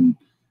lane and,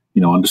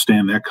 you know,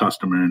 understand their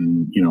customer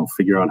and, you know,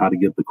 figure out how to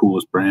get the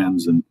coolest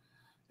brands and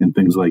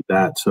things like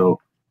that. So,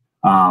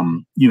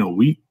 you know,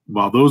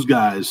 while those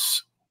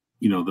guys,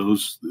 you know,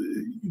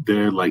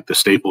 they're like the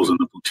staples in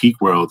the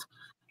boutique world,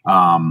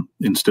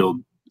 and still,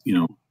 you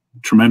know,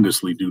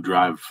 tremendously do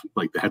drive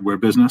like the headwear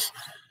business,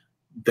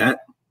 that,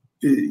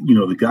 you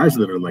know, the guys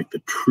that are like the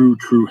true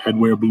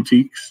headwear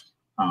boutiques,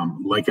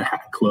 like a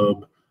Hat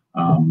Club,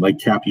 like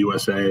Cap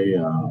USA,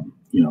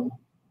 you know,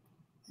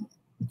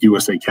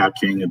 USA Cap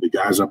King, and the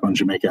guys up on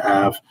Jamaica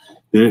Ave.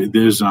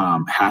 There's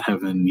Hat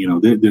Heaven. You know,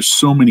 there's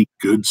so many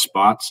good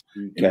spots,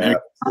 and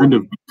they're kind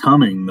of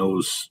becoming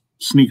those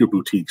sneaker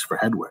boutiques for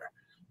headwear,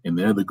 and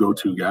they're the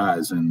go-to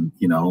guys. And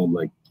you know,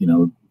 like, you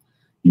know,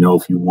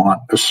 if you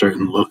want a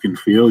certain look and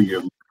feel,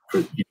 you're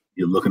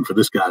looking for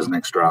this guy's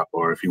next drop,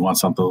 or if you want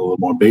something a little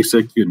more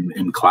basic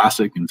and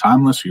classic and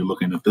timeless, you're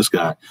looking at this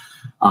guy.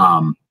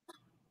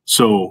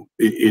 So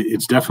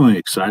it's definitely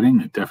exciting.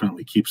 It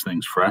definitely keeps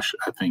things fresh.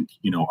 I think,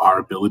 you know, our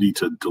ability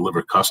to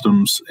deliver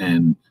customs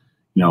and,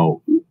 you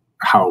know,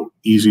 how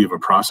easy of a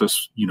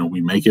process, you know, we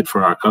make it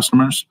for our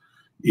customers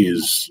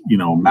is, you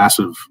know,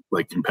 massive,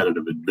 like,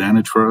 competitive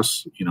advantage for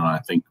us. You know, I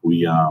think we,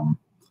 you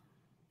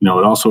know,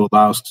 it also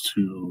allows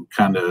you to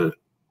kind of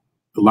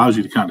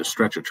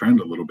stretch a trend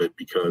a little bit,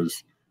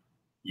 because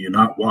you're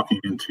not walking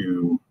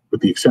into,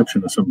 with the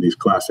exception of some of these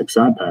classic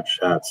side patch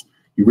hats,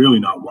 you're really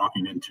not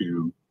walking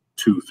into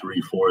 2,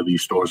 3, 4 of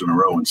these stores in a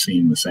row and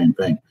seeing the same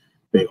thing.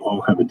 They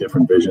all have a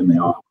different vision. They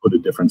all put a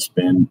different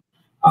spin,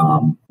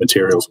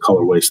 materials,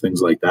 colorways,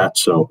 things like that.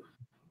 So,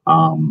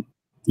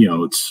 you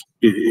know,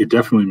 it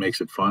definitely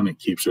makes it fun. It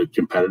keeps it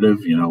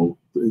competitive. You know,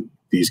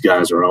 these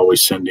guys are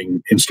always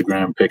sending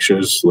Instagram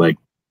pictures. Like,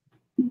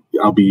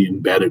 I'll be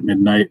in bed at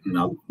midnight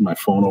and my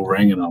phone will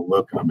ring and I'll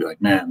look and I'll be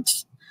like, man,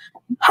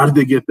 how did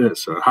they get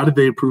this? Or how did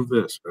they approve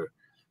this? Or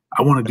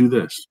I want to do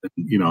this. And,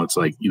 you know, it's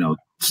like, you know,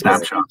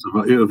 snapshots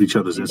of each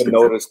other's Instagram.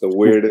 Notice the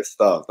weirdest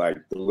stuff, like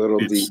the little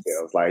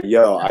details. Like,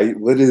 yo,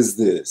 what is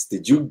this?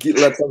 Did you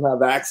let them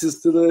have access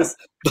to this?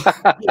 Like,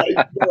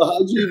 yo,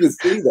 how'd you even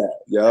see that?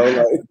 Yo,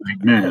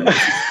 like, man,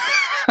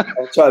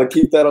 I'm trying to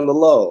keep that on the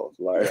low.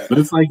 Like, but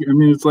it's like, I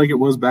mean, it's like it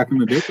was back in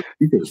the day.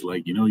 Because,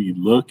 like, you know, you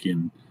look,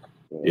 and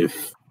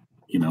if,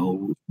 you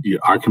know,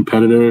 our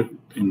competitor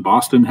in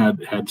Boston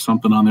had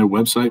something on their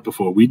website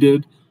before we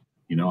did,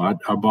 you know,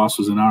 our boss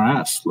was in our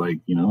ass, like,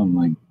 you know, and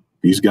like,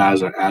 these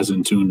guys are as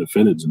in tune to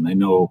fitteds, and they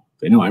know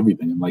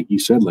everything. And like you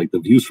said, like, the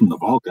views from the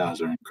vault guys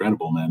are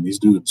incredible, man. These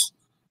dudes,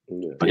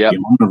 like, the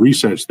amount of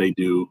research they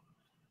do,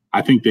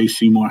 I think they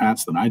see more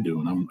hats than I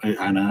do.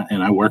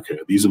 And I work here.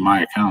 These are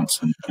my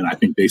accounts, and I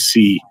think they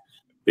see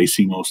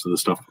most of the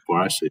stuff before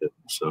I see it.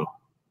 So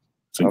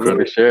it's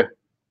incredible. For sure.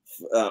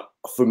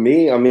 For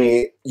me, I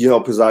mean, you know,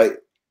 because I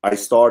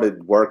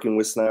started working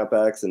with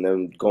Snapbacks and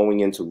then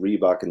going into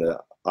Reebok and the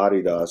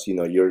Adidas, you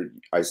know,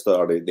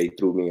 they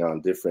threw me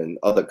on different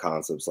other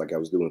concepts. Like, I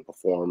was doing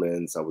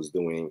performance, I was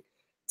doing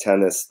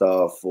tennis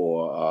stuff,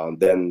 or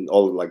then,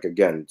 like,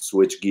 again,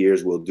 switch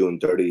gears. We were doing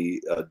dirty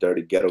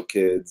ghetto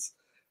kids.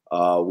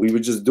 We were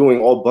just doing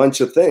a whole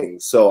bunch of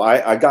things. So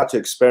I got to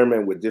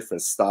experiment with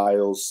different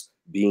styles,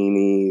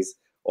 beanies,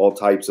 all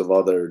types of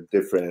other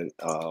different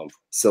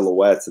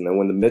silhouettes. And then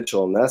when the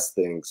Mitchell and Ness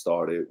thing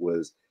started,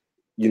 was,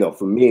 you know,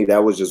 for me,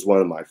 that was just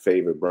one of my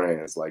favorite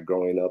brands. Like,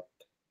 growing up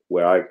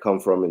where I come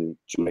from in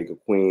Jamaica,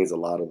 Queens, a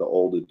lot of the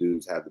older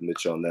dudes had the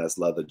Mitchell and Ness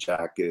leather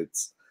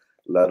jackets,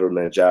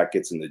 Letterman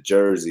jackets, and the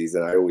jerseys.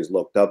 And I always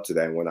looked up to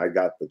that. And when I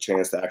got the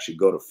chance to actually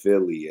go to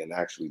Philly and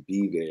actually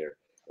be there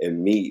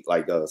and meet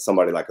like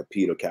somebody like a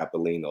Peter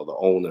Capolino, the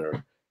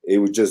owner, it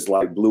was just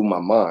like blew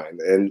my mind.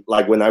 And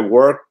like, when I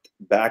worked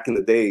back in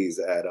the days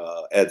at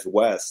Ed's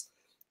West,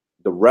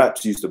 the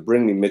reps used to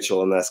bring me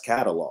Mitchell and Ness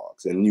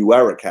catalogs and New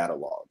Era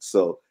catalogs.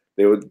 So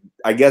they would,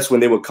 I guess when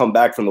they would come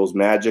back from those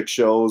magic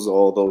shows,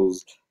 all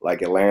those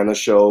like Atlanta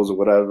shows or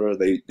whatever,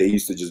 they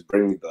used to just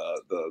bring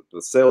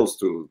the sales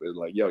tools. They're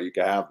like, yo, you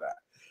can have that.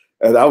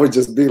 And I would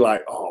just be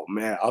like, oh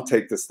man, I'll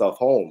take this stuff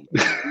home.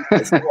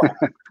 I still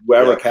have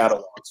whoever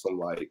catalogs from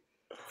like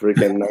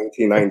freaking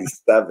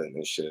 1997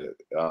 and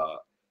shit.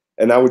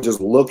 And I would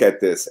just look at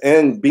this.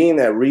 And being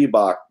at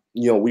Reebok,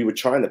 you know, we were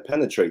trying to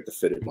penetrate the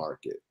fitted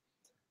market.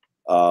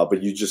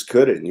 But you just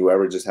couldn't. You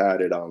ever just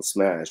had it on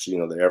Smash, you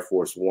know, the Air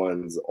Force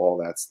Ones, all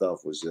that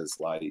stuff was just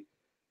like,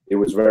 it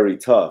was very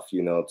tough,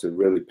 you know, to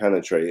really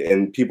penetrate.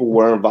 And people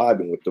weren't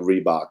vibing with the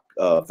Reebok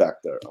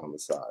vector on the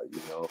side,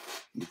 you know.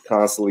 You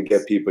constantly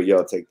get people,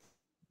 yo, take,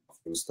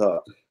 it was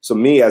tough. So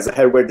me as a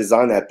headwear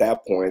designer at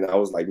that point, I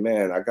was like,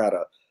 man, I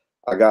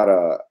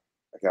gotta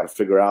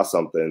figure out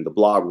something. The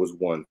blog was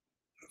one.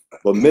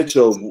 But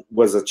Mitchell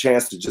was a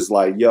chance to just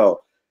like, yo,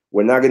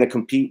 we're not going to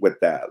compete with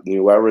that.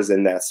 New Era's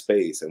in that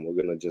space, and we're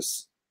going to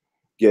just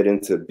get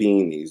into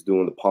beanies,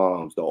 doing the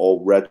palms, the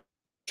old red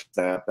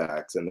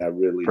snapbacks, and that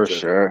really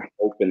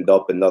opened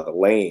up another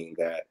lane.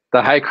 That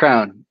the high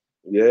crown.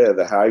 Yeah,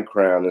 the high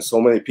crown, and so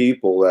many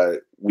people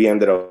that we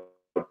ended up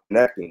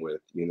connecting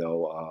with, you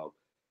know.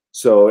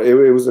 So it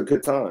was a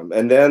good time.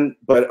 And then,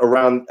 but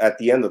around at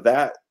the end of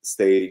that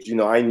stage, you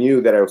know, I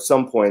knew that at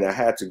some point I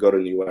had to go to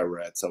New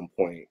Era at some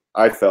point.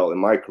 I felt in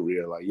my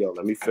career like, yo,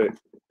 let me see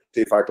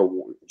if I could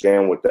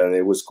jam with them.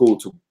 It was cool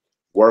to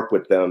work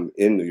with them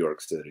in New York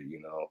City, you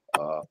know.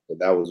 But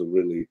that was a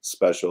really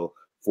special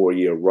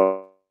 4-year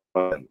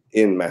run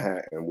in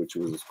Manhattan, which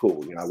was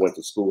cool. You know, I went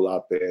to school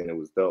out there, and it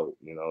was dope,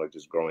 you know,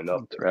 just growing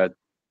up there.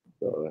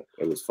 So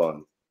it was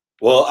fun.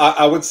 Well,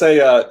 I would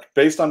say,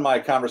 based on my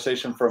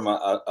conversation from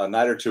a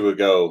night or two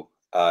ago,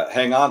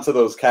 hang on to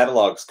those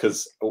catalogs,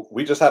 because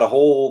we just had a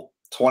whole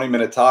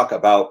 20-minute talk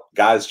about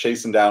guys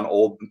chasing down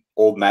old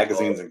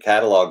magazines and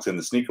catalogs in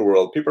the sneaker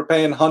world. People are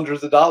paying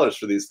hundreds of dollars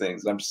for these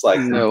things. And I'm just like,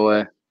 no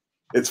way.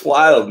 It's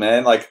wild,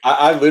 man. Like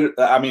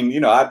I mean, you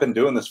know, I've been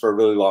doing this for a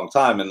really long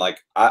time, and like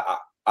I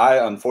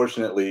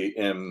unfortunately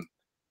am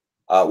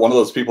one of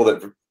those people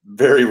that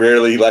very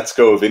rarely lets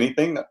go of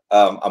anything.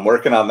 I'm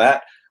working on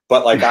that.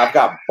 But like I've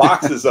got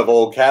boxes of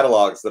old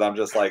catalogs that I'm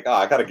just like, oh,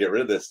 I got to get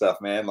rid of this stuff,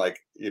 man. Like,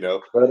 you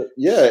know. But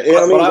yeah,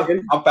 I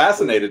mean, I'm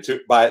fascinated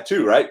by it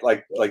too, right?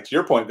 Like to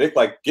your point, Vic,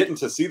 like getting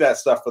to see that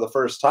stuff for the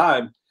first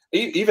time.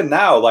 Even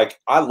now,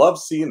 like I love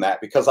seeing that,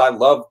 because I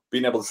love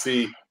being able to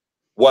see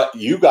what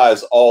you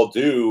guys all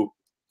do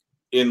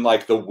in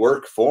like the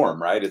work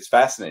form, right? It's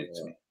fascinating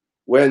to me.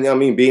 When I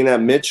mean, being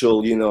at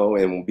Mitchell, you know,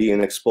 and being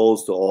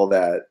exposed to all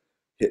that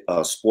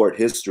sport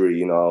history,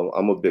 you know,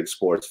 I'm a big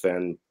sports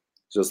fan,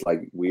 just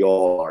like we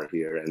all are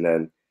here. And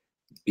then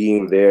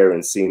being there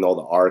and seeing all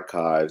the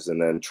archives,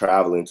 and then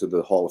traveling to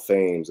the Hall of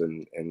Fames,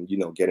 and you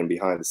know, getting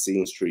behind the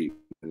scenes treatment,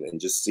 and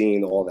just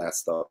seeing all that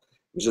stuff,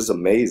 it's just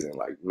amazing.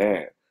 Like,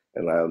 man,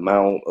 and the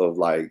amount of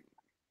like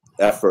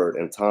effort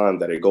and time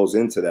that it goes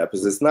into that,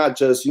 because it's not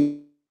just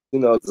you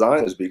know,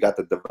 designers, but you got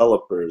the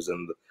developers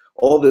and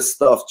all this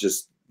stuff,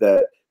 just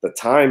that the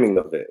timing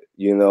of it,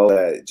 you know,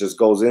 that just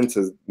goes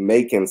into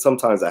making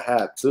sometimes a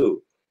hat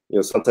too. You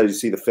know, sometimes you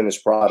see the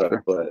finished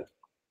product, but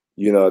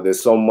you know,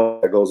 there's so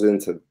much that goes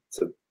into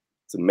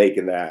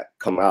making that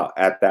come out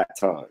at that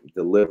time,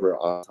 deliver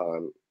on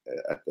time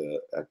at the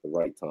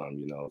right time,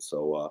 you know.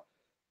 So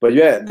but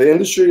yeah, the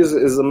industry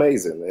is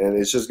amazing, and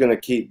it's just gonna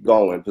keep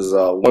going. Because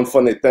one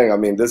funny thing, I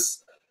mean,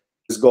 this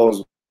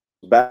goes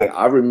back.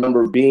 I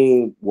remember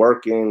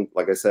working,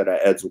 like I said,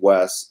 at Ed's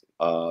West,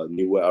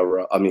 New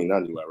Era. I mean,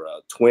 not New Era,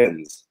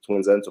 Twins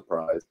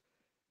Enterprise,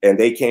 and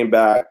they came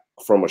back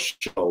from a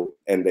show,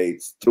 and they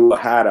threw a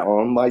hat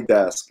on my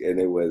desk, and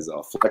it was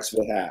a flex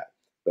fit hat,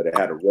 but it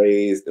had a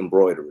raised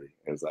embroidery.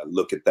 And it's like,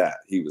 look at that.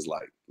 He was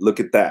like, look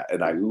at that.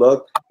 And I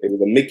looked, it was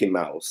a Mickey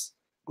Mouse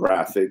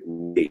graphic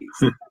raised.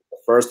 The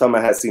first time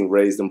I had seen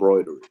raised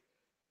embroidery.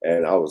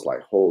 And I was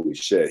like, holy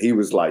shit. He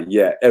was like,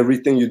 yeah,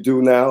 everything you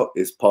do now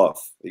is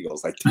puff. He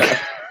goes like,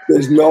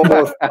 there's no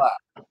more flat.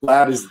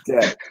 Flat is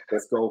dead.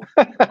 Let's go.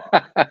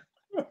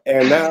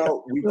 And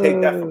now we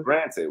take that for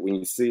granted. When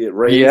you see it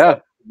raised,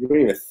 you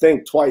don't even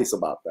think twice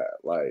about that.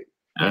 Like,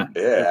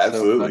 yeah,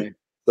 absolutely.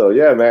 So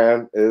yeah,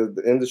 man,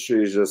 the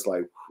industry is just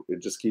like,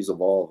 it just keeps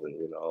evolving,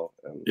 you know.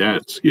 And yeah,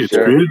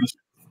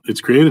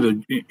 it's created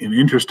an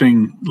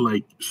interesting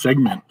like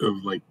segment of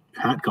like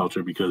hat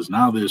culture, because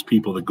now there's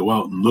people that go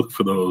out and look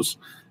for those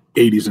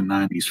 80s and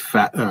 90s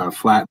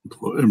flat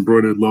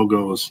embroidered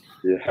logos.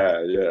 Yeah.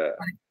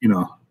 Like, you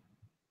know,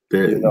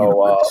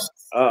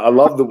 I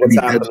love what's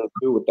happening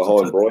too with the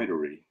whole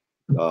embroidery.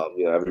 You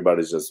know,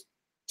 everybody's just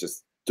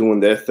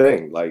doing their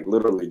thing, like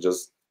literally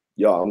just,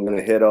 yo, I'm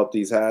gonna hit up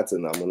these hats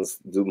and I'm gonna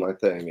do my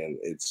thing, and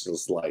it's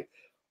just like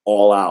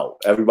all out.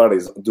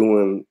 Everybody's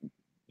doing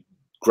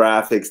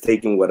graphics,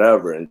 taking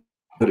whatever and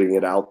putting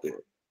it out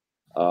there.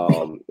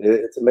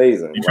 It's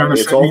amazing. You trying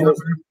to set me up?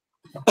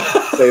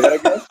 Say that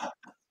again?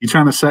 You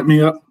trying to set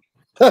me up?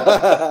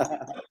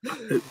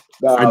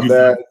 Nah,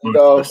 man. You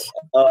know,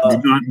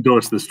 do not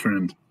endorse this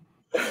trend.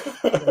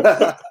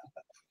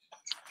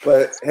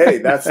 But hey,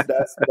 that's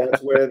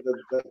where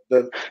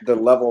the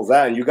level's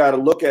at, and you got to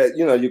look at,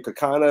 you know, you could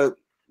kind of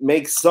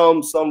make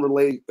some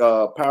relate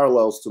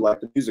parallels to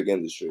like the music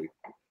industry.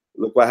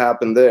 Look what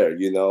happened there,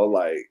 you know,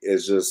 like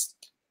it's just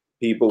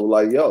people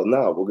like, yo,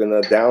 no, we're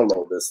gonna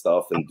download this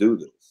stuff and do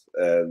this,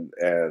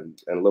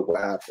 and look what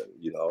happened,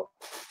 you know.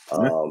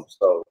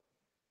 So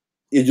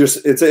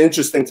it's an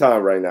interesting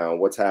time right now,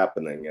 what's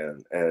happening,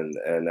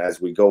 and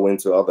as we go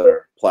into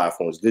other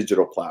platforms,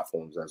 digital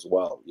platforms as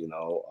well, you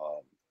know.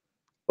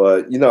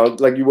 But you know,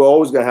 like you were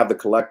always gonna have the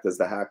collectors,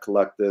 the hat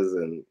collectors,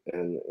 and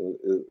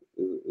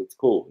it's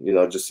cool, you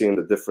know, just seeing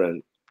the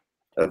different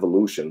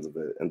evolutions of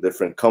it and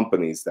different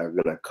companies that are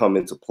gonna come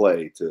into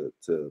play to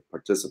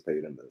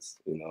participate in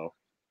this, you know.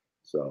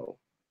 So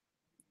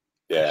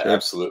yeah, sure.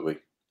 Absolutely.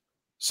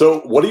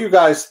 So what do you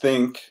guys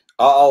think?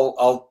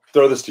 I'll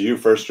throw this to you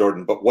first,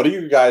 Jordan, but what do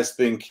you guys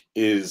think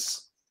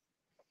is,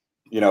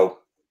 you know,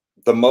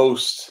 the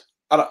most,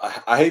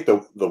 I hate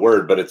the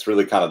word, but it's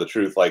really kind of the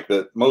truth, like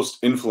the most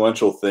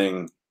influential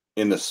thing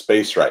in the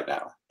space right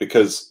now?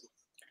 Because,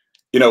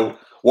 you know,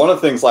 one of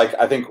the things, like,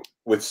 I think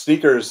with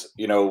sneakers,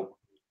 you know,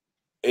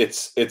 it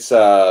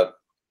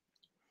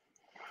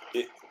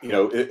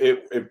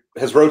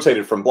has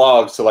rotated from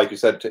blogs to, like you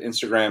said, to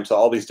Instagram, to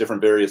all these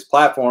different various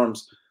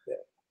platforms. Yeah.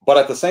 But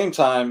at the same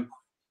time,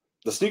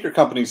 the sneaker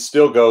companies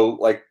still go,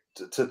 like,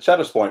 to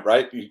Chedda's point,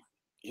 right?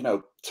 You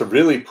know, to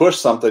really push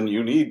something,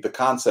 you need the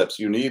concepts,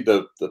 you need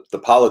the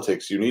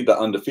politics, you need the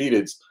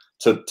undefeateds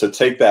to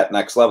take that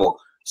next level.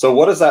 So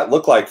what does that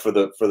look like for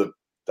the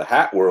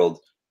hat world,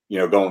 you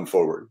know, going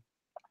forward?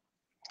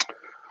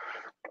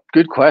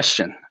 Good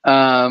question.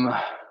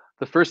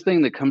 The first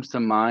thing that comes to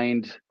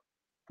mind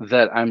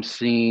that I'm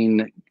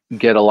seeing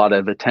get a lot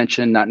of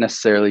attention, not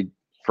necessarily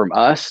from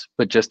us,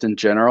 but just in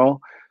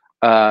general,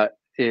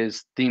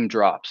 is theme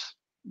drops,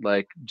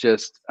 like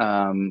just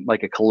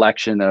like a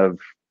collection of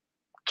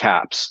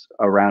caps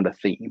around a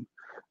theme.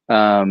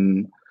 I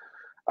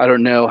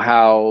don't know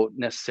how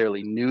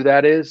necessarily new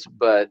that is,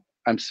 but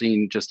I'm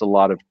seeing just a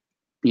lot of,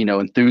 you know,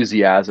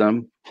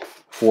 enthusiasm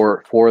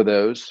for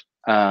those,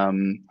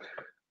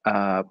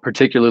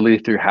 particularly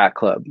through Hat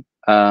Club.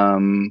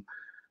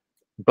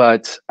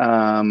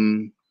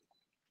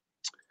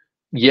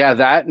 Yeah,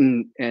 that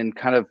and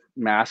kind of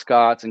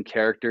mascots and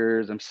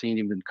characters. I'm seeing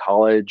even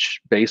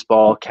college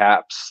baseball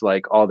caps,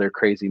 like all their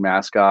crazy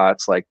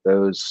mascots, like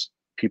those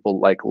people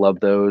like love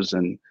those.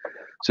 And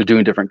so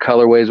doing different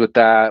colorways with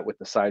that, with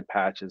the side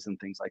patches and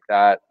things like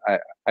that.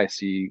 I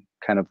see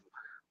kind of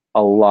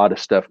a lot of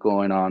stuff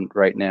going on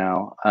right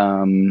now.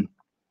 I'm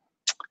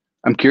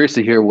curious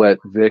to hear what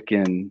Vic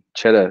and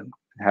Chedda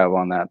have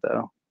on that,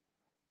 though.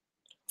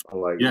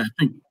 Yeah, I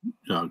think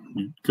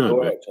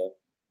good.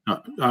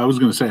 I was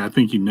going to say, I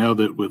think you nailed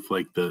it with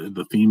like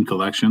the theme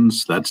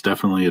collections. That's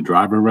definitely a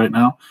driver right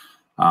now.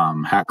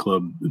 Hat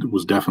Club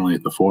was definitely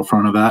at the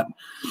forefront of that.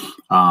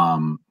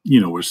 You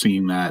know, we're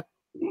seeing that,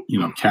 you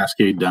know,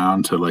 cascade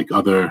down to like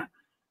other,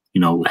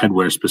 you know,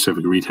 headwear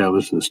specific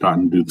retailers that are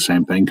starting to do the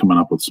same thing, coming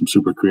up with some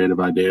super creative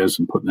ideas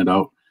and putting it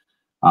out.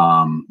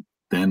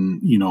 Then,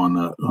 you know, on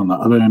the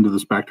other end of the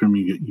spectrum,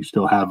 you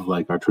still have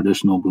like our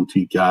traditional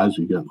boutique guys.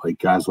 You got like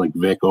guys like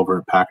Vic over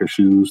at Packer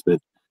Shoes that,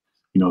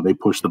 you know, they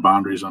push the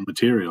boundaries on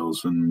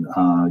materials, and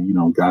you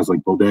know, guys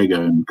like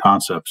Bodega and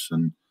Concepts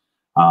and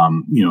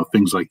you know,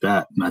 things like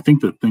that. And I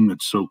think the thing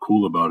that's so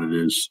cool about it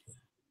is,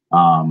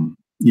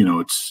 you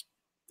know,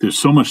 there's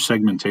so much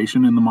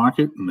segmentation in the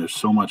market, and there's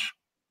so much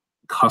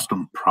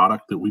custom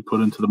product that we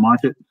put into the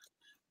market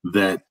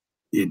that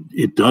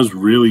it does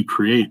really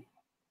create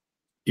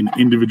an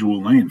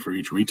individual lane for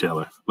each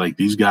retailer. Like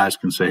these guys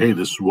can say, hey,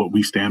 this is what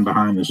we stand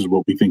behind. This is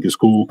what we think is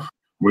cool.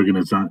 We're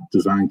going to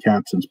design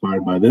caps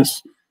inspired by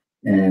this.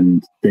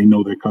 And they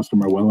know their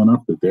customer well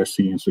enough that they're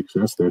seeing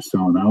success. They're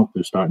selling out.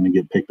 They're starting to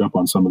get picked up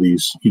on some of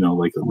these, you know,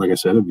 like I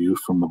said, a view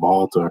from the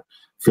Vault or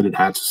Fitted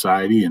Hat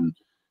Society. And,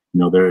 you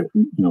know, they're,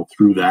 you know,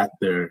 through that,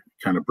 they're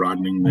kind of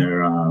broadening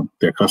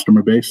their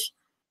customer base.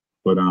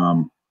 But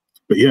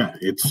yeah,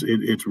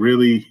 it's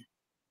really,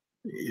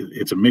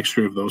 it's a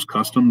mixture of those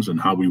customs and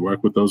how we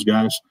work with those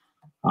guys.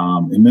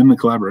 And then the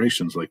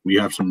collaborations, like we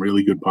have some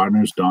really good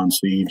partners, Don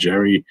C,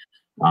 Jerry,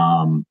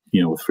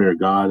 you know, with Fear of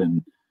God,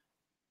 and,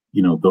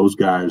 you know, those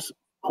guys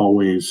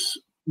always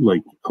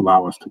like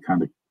allow us to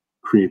kind of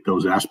create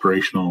those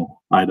aspirational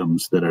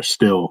items that are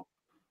still,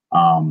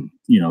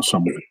 you know,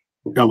 somewhat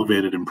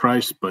elevated in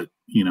price, but,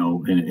 you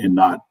know, and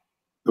not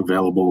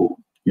available,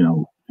 you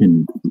know,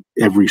 in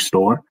every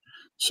store.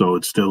 So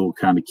it still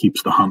kind of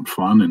keeps the hunt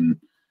fun and,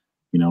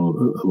 you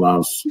know,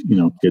 allows, you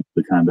know, kids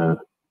to kind of,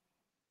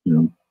 you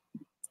know,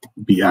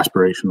 be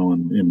aspirational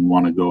and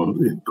want to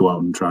go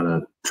out and try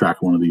to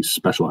track one of these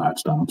special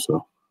hats down.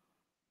 So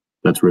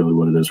that's really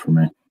what it is for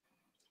me.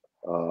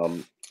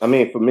 I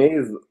mean, for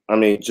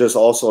me, just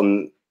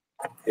also,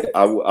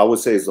 I would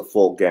say it's a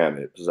full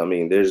gamut, because I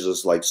mean, there's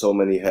just like so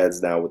many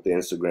heads now with the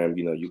Instagram.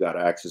 You know, you got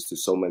access to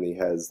so many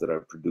heads that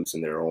are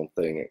producing their own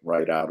thing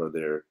right out of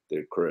their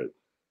crib.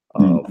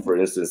 For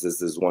instance, there's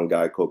this one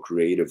guy called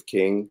Creative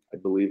King, I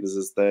believe is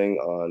his thing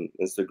on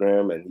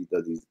Instagram, and he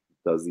does these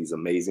does these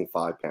amazing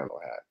 5-panel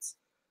hats.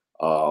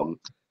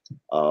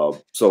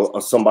 So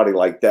somebody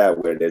like that,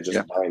 where they're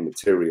just buying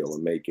material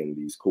and making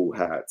these cool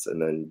hats,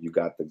 and then you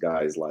got the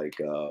guys like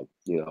you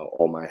know,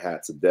 All My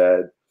Hats Are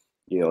Dead,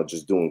 you know,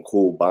 just doing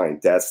cool, buying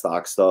dead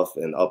stock stuff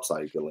and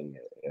upcycling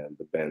it, and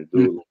the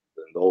Bandulu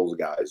and those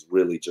guys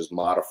really just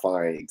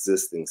modifying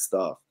existing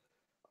stuff.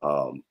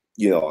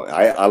 You know,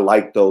 I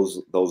like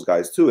those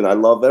guys too, and I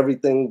love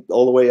everything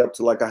all the way up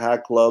to like a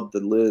Hat Club, the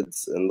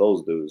Lids, and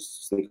those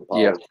dudes, Sneaker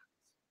Politics,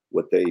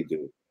 what they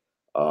do.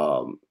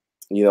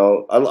 You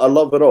know, I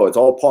love it all. It's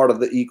all part of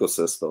the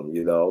ecosystem.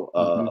 You know,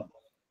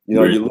 you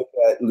know,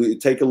 you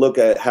take a look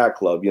at Hat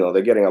Club. You know,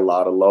 they're getting a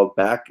lot of love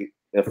back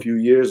a few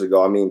years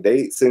ago. I mean,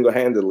 they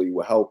single-handedly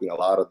were helping a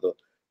lot of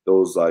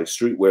those like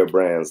streetwear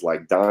brands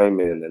like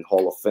Diamond and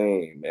Hall of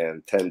Fame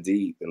and 10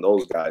 Deep and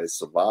those guys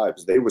survive.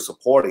 They were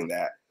supporting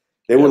that.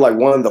 They were like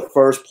one of the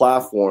first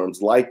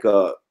platforms, like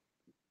a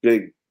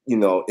big, you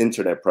know,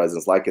 internet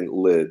presence, like in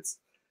Lids,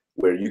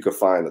 where you could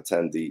find a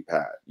 10 Deep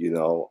hat, you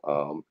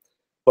know.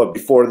 But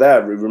before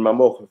that,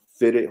 remember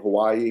Fitted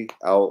Hawaii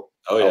out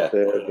there?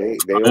 They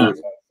always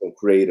have some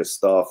creative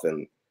stuff,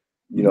 and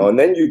you know, and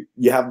then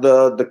you have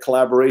the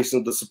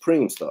collaborations, the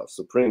Supreme stuff,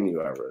 Supreme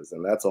New Eras,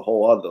 and that's a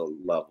whole other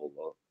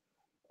level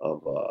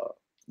of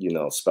you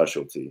know,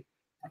 specialty.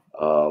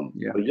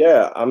 But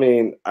yeah, I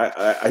mean,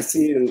 I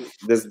see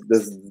there's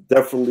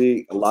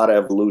definitely a lot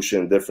of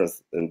evolution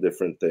in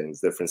different things,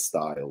 different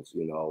styles.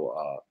 You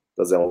know,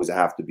 doesn't always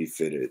have to be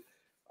fitted.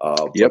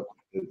 But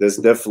there's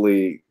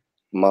definitely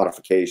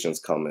modifications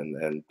coming,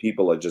 and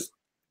people are just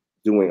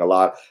doing a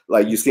lot.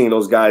 Like you're seeing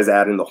those guys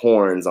adding the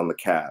horns on the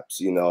caps.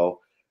 You know,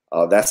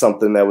 that's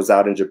something that was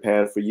out in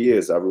Japan for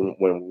years. I remember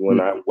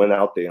when I went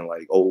out there in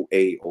like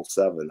 08,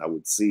 07, I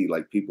would see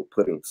like people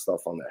putting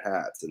stuff on their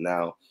hats, and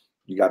now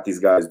you got these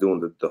guys doing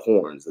the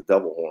horns, the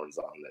devil horns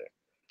on there.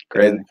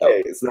 Great. And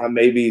hey, it's not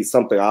maybe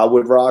something I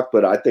would rock,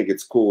 but I think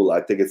it's cool. I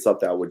think it's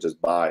something I would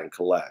just buy and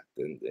collect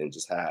and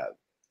just have.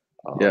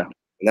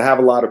 And I have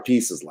a lot of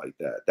pieces like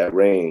that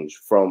range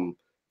from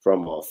a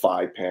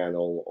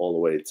 5-panel all the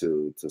way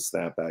to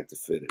snapback to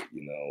fitted.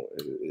 You know,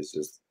 it's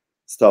just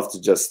stuff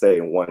to just stay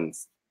in one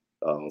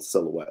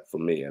silhouette for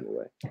me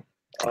anyway.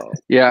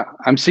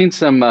 I'm seeing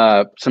some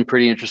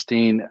pretty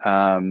interesting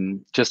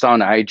just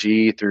on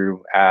IG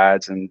through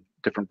ads and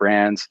different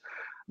brands,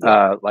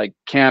 like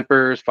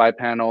campers, 5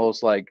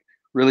 panels, like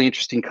really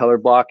interesting color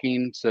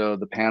blocking. So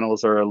the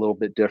panels are a little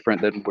bit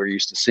different than we're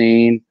used to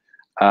seeing.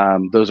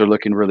 Those are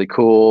looking really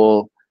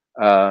cool.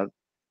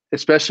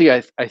 Especially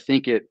I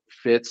think it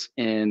fits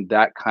in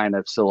that kind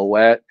of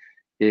silhouette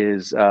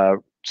is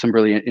some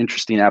really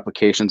interesting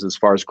applications as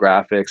far as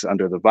graphics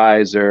under the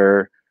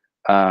visor,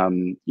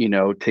 you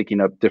know,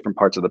 taking up different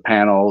parts of the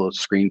panel, the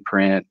screen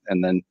print,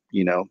 and then,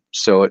 you know,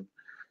 sew it,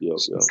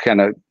 kind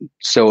of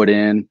sew it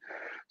in.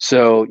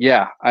 So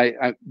yeah,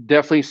 I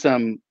definitely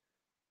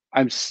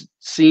I'm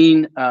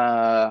seeing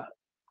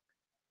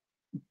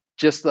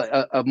just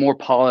a more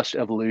polished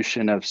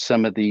evolution of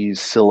some of these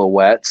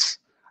silhouettes,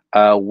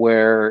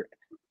 where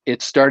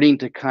it's starting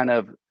to kind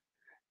of,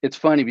 it's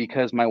funny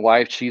because my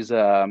wife, she's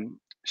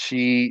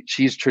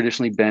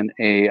traditionally been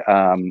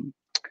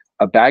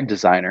a bag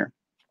designer.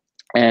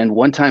 And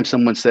one time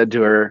someone said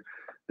to her,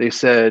 they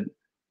said,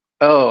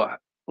 "Oh,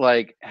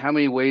 like how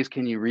many ways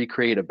can you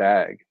recreate a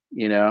bag?"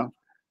 You know?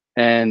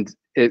 And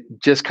it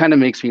just kind of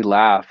makes me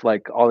laugh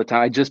like all the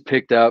time. I just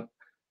picked up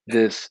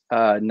this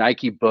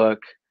Nike book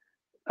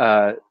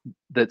that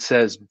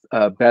says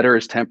better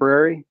is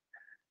temporary.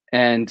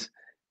 And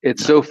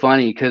it's so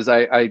funny because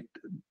I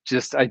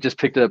just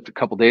picked it up a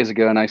couple days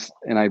ago, and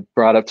I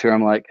brought up to her,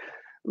 I'm like,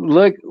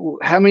 look,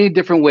 how many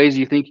different ways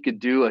do you think you could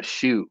do a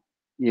shoe?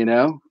 You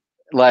know,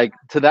 like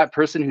to that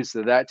person who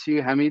said that to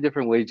you, how many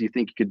different ways do you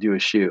think you could do a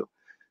shoe?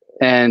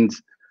 And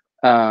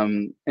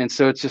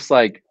so it's just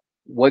like,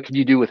 what could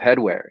you do with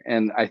headwear?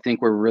 And I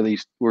think we're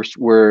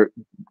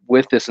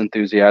with this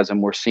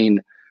enthusiasm, we're seeing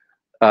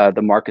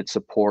the market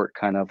support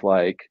kind of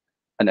like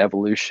an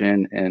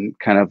evolution and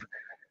kind of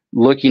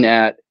looking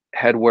at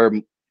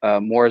headwear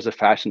more as a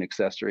fashion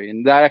accessory.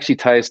 And that actually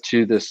ties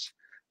to this,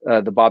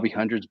 the Bobby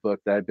Hundreds book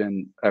that I've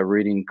been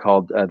reading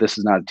called This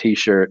Is Not a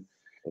T-Shirt.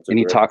 And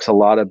he talks a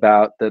lot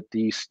about that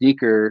the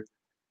sneaker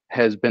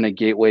has been a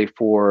gateway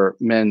for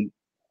men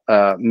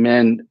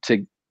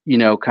to, you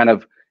know, kind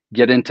of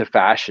get into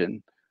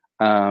fashion.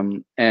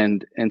 And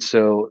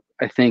so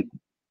I think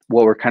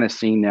what we're kind of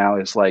seeing now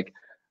is like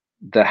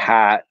the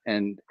hat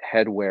and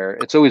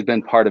headwear. It's always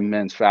been part of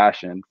men's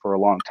fashion for a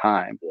long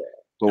time,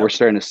 but we're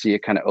starting to see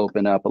it kind of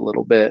open up a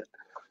little bit.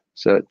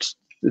 So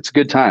it's a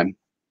good time.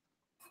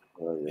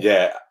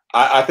 Yeah,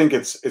 I think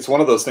it's one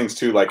of those things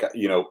too. Like,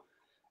 you know,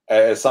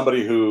 as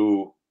somebody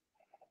who,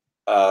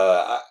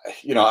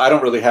 you know, I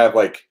don't really have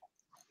like,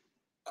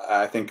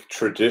 I think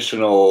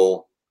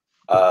traditional,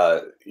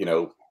 you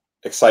know,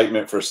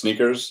 excitement for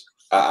sneakers.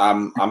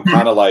 I'm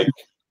kind of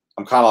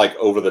like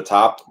over the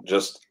top.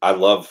 Just I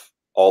love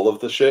all of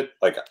the shit.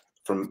 Like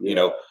from, you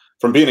know,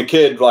 from being a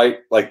kid,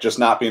 like just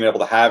not being able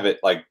to have it,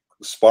 like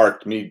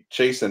sparked me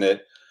chasing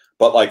it.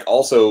 But like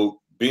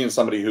also being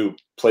somebody who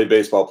played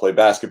baseball, played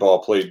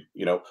basketball, played,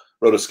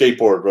 rode a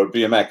skateboard, rode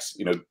BMX,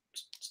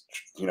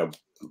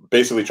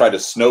 basically tried to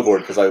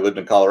snowboard because I lived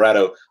in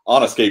Colorado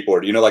on a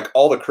skateboard, like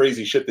all the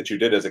crazy shit that you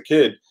did as a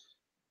kid,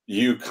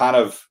 you kind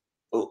of,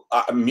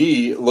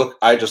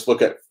 I just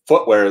look at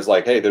footwear as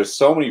like, hey, there's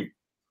so many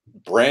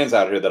brands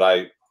out here that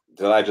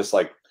I just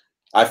like,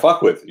 I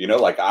fuck with,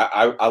 like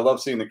I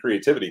love seeing the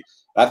creativity.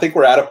 And I think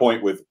we're at a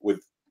point with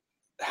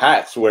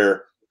hats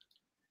where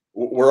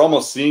we're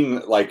almost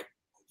seeing like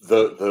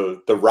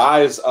the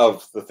rise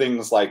of the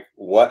things like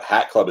what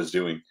Hat Club is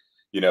doing,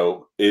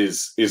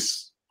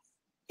 is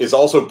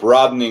also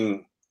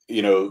broadening,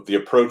 the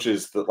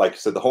approaches that, like you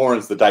said, the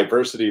horns, the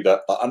diversity,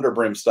 the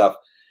underbrim stuff,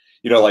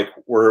 like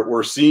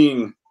we're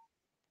seeing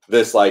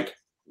this like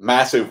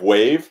massive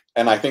wave.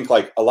 And I think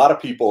like a lot of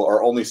people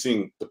are only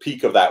seeing the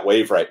peak of that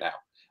wave right now.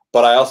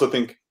 But I also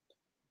think,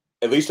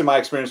 at least in my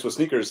experience with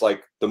sneakers,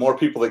 like the more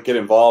people that get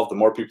involved, the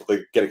more people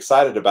that get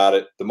excited about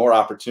it, the more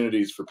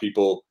opportunities for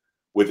people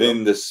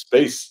within this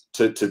space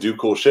to do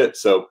cool shit.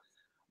 So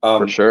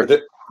for sure.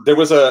 There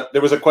was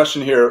a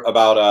question here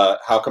about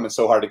how come it's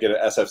so hard to get an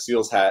SF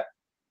Seals hat.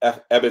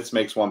 Ebbets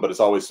makes one, but it's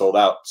always sold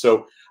out.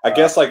 So I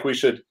guess like we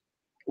should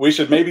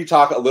maybe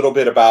talk a little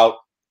bit about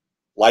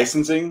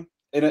licensing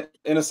in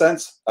a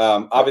sense.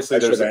 Obviously,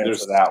 there's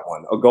that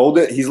one. A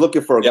golden. He's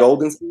looking for a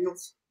golden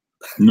Seals.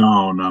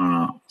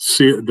 No.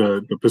 See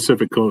the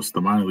Pacific Coast,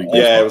 the minor league.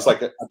 Yeah, it was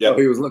like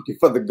he was looking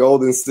for the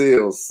Golden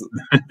Seals,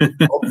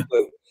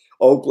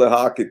 Oakland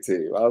hockey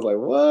team. I was like,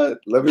 what?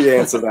 Let me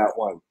answer that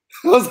one.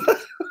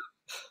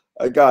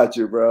 I got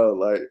you, bro.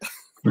 Like,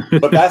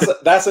 but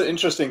that's an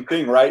interesting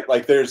thing, right?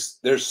 Like,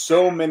 there's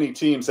so many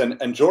teams,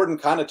 and Jordan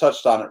kind of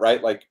touched on it,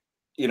 right? Like,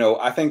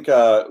 I think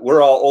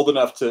we're all old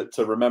enough to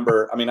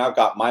remember. I mean, I've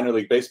got minor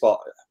league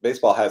baseball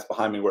hats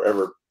behind me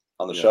wherever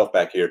on the shelf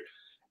back here,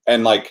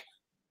 and like.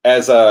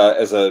 As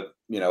a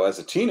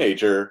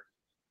teenager,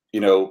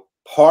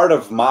 part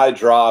of my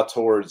draw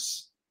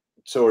towards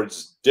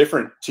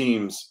different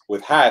teams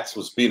with hats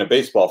was being a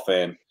baseball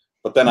fan.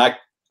 But then I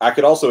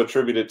could also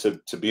attribute it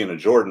to being a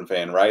Jordan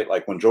fan, right?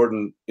 Like when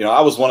Jordan,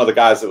 I was one of the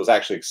guys that was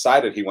actually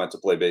excited he went to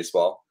play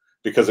baseball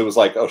because it was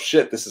like, oh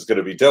shit, this is going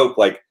to be dope.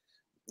 Like,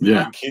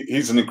 yeah,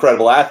 he's an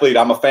incredible athlete.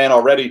 I'm a fan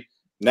already.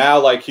 Now,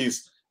 like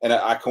and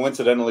I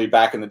coincidentally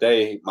back in the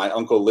day, my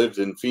uncle lived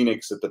in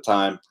Phoenix at the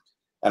time.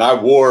 And I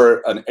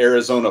wore an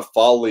Arizona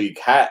Fall League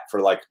hat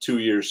for like 2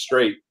 years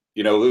straight.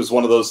 It was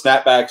one of those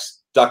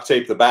snapbacks, duct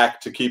tape the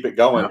back to keep it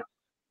going. Yeah.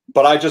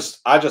 But I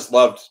just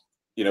loved,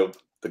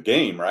 the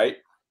game, right?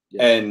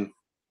 Yeah. And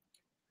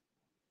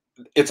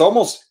it's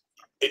almost,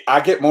 I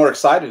get more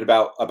excited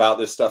about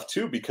this stuff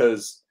too,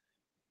 because,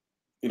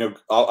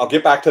 I'll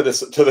get back to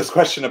this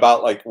question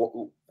about like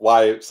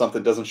why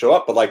something doesn't show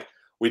up. But like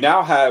we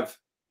now have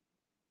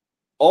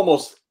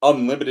almost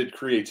unlimited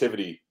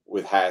creativity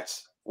with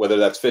hats. Whether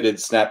that's fitted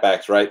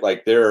snapbacks, right?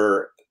 Like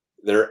there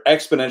are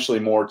exponentially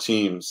more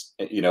teams,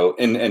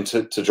 and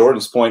to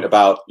Jordan's point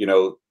about,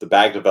 the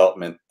bag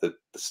development,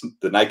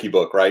 the Nike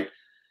book, right?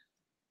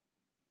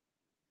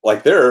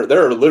 Like there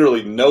are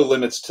literally no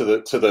limits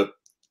to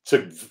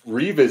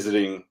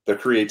revisiting the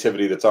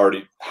creativity that's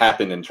already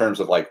happened in terms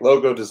of like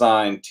logo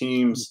design,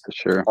 teams,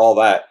 sure, all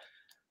that.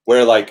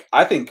 Where like,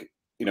 I think,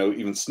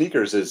 even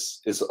sneakers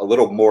is a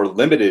little more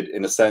limited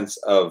in a sense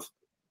of,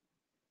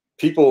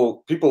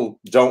 people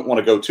don't want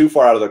to go too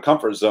far out of their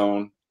comfort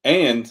zone,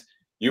 and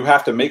you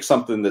have to make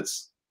something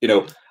that's,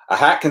 a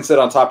hat can sit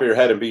on top of your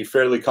head and be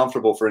fairly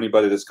comfortable for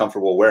anybody that's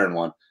comfortable wearing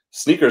one.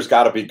 Sneakers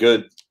got to be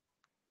good,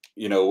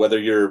 whether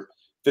you're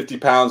 50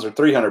 pounds or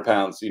 300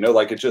 pounds,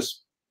 like it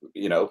just,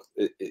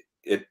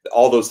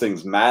 all those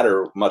things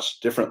matter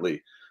much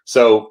differently.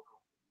 So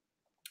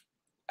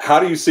how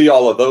do you see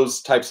all of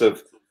those types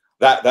of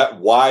that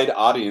wide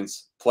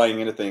audience playing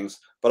into things?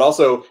 But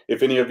also,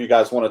 if any of you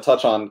guys want to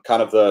touch on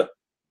kind of the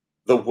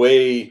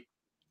way,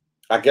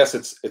 I guess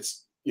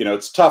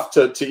it's tough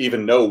to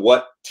even know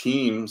what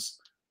teams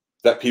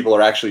that people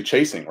are actually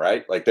chasing,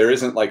 right? Like there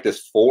isn't like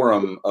this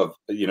forum of,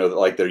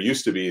 like there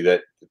used to be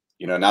that,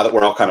 now that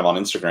we're all kind of on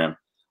Instagram,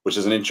 which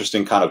is an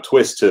interesting kind of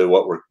twist to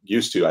what we're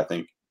used to, I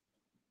think.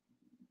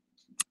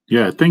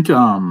 Yeah, I think,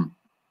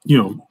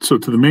 so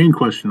to the main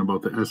question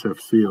about the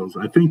SF Seals,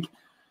 I think,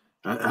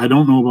 I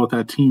don't know about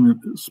that team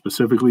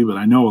specifically, but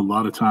I know a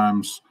lot of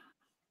times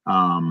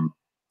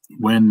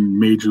when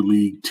major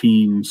league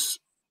teams,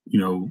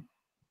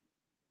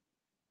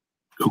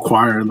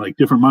 acquire like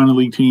different minor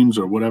league teams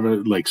or whatever,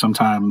 like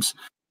sometimes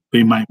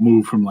they might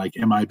move from like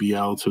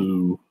MIBL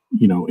to,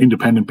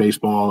 independent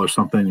baseball or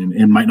something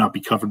and might not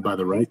be covered by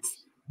the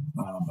rights.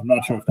 I'm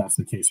not sure if that's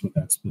the case with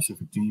that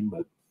specific team,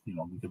 but,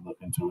 we could look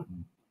into it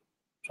and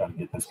try to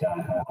get this guy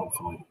a hat,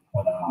 hopefully.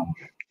 But,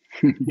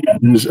 yeah,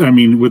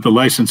 with the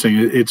licensing,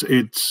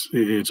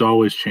 it's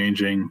always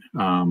changing.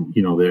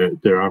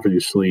 There are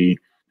obviously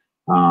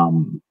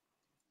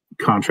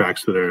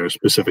contracts that are a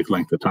specific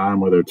length of time,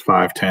 whether it's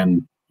 5,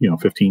 10,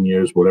 15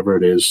 years, whatever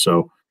it is.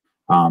 So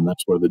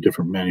that's where the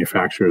different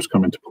manufacturers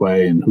come into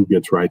play and who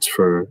gets rights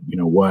for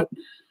what.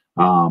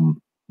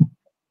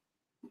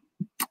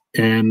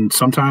 And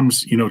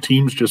sometimes, you know,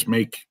 teams just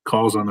make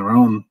calls on their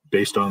own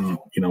based on,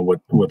 you know,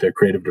 what their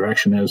creative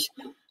direction is.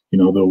 You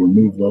know, they'll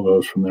remove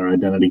logos from their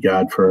identity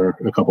guide for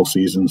a couple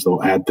seasons.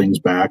 They'll add things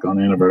back on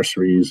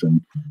anniversaries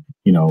and,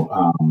 you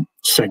know,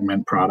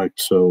 segment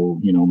products. So,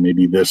 you know,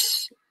 maybe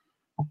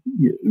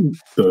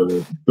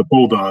the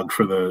bulldog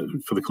for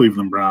the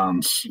Cleveland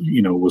Browns,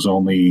 you know, was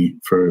only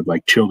for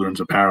like children's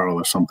apparel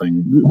or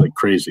something like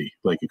crazy.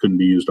 Like it couldn't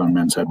be used on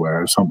men's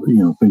headwear or something,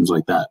 you know, things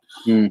like that.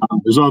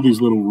 There's all these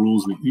little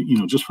rules that, you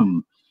know, just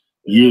from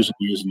years and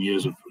years and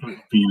years of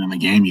being in the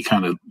game, you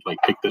kind of like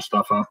pick this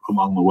stuff up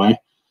along the way.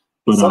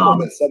 But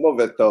some of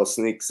it though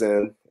sneaks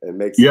in and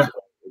makes it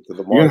into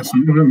the market. Yeah,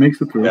 some of it makes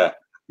it through. Yeah.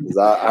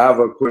 I have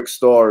a quick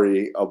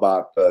story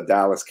about the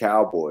Dallas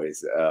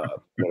Cowboys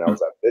when I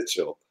was at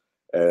Mitchell.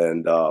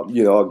 And,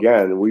 you know,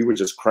 again, we were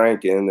just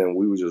cranking and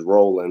we were just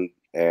rolling.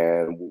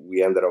 And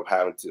we ended up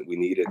we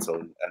needed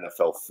some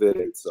NFL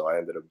fitted. So I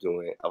ended up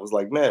doing it. I was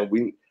like, man,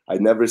 I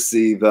never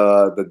see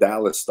the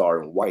Dallas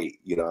star in white.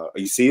 You know,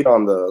 you see it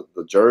on the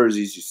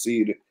jerseys, you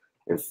see it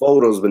in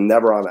photos, but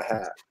never on a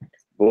hat.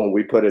 Boom,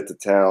 we put it to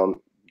town.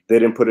 They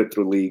didn't put it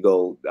through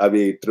legal. I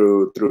mean,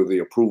 through the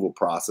approval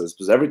process,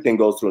 because everything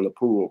goes through an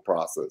approval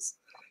process.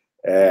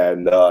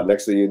 And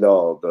next thing you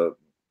know,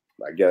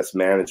 I guess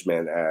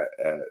management at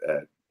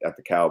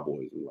the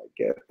Cowboys were like,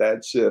 get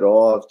that shit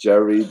off.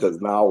 Jerry does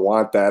not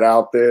want that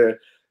out there.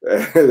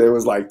 It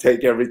was like,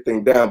 take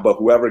everything down. But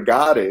whoever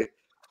got it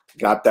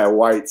got that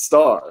white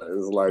star. It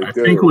was like, I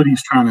think what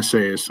he's trying to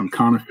say is some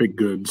counterfeit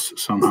goods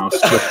somehow.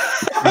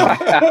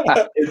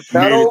 It's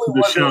not only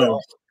was it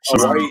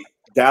a white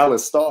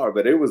Dallas star,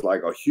 but it was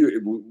like a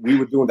huge. We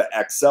were doing the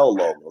XL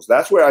logos.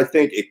 That's where I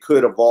think it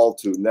could evolve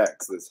to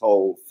next. This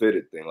whole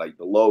fitted thing, like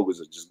the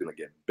logos are just gonna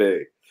get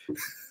big.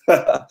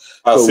 I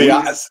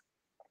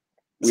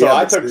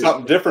took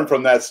something different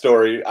from that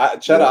story.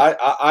 Chedda,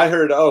 I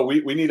heard,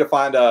 we need to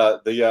find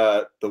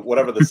the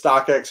whatever the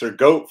StockX or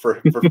GOAT for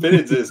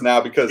fitteds is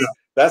now, because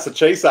that's a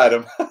chase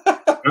item.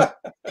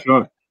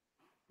 Sure.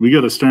 We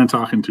got a stern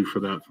talking to for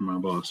that from my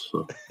boss.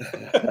 So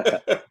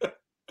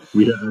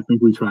I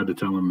think we tried to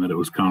tell him that it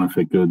was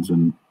counterfeit goods,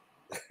 and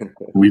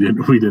we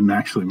didn't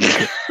actually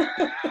make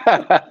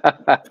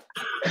it.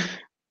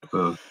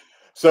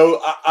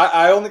 So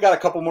I only got a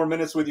couple more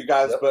minutes with you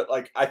guys, but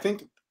like I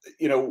think,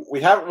 you know,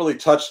 we haven't really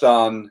touched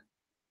on,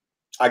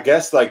 I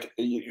guess, like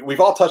we've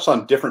all touched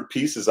on different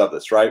pieces of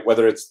this, right?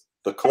 Whether it's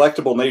the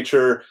collectible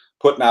nature,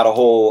 putting out a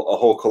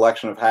whole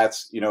collection of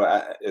hats, you know,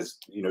 as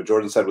you know,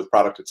 Jordan said, with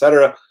product,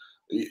 etc.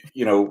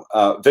 You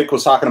know, Vic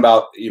was talking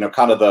about, you know,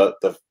 kind of the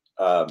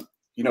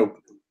you know,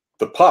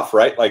 the puff,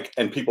 right? Like,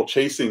 and people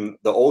chasing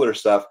the older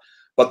stuff.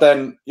 But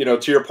then, you know,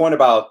 to your point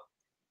about,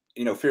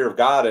 you know, fear of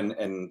God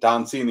and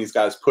Don seeing these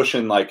guys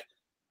pushing, like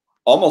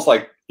almost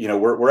like, you know,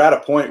 we're at a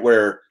point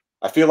where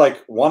I feel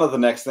like one of the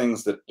next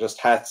things that just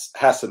has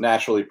to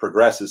naturally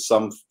progress is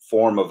some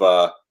form of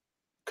a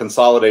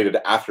consolidated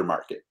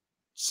aftermarket.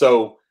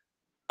 So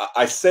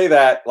I say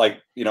that,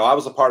 like, you know, I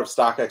was a part of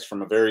StockX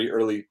from a very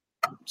early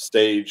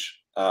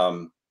stage.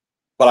 But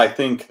I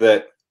think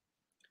that,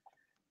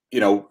 you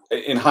know,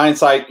 in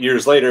hindsight,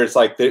 years later, it's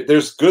like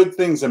there's good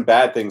things and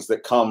bad things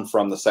that come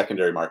from the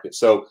secondary market.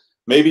 So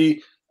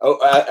maybe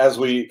as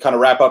we kind of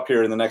wrap up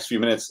here in the next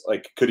few minutes,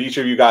 like, could each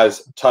of you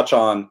guys touch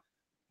on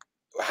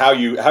how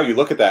you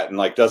look at that, and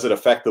like, does it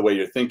affect the way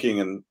you're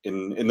thinking and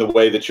in the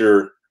way that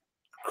you're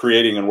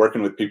creating and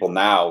working with people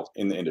now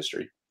in the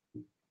industry?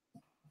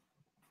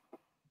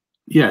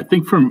 Yeah, I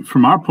think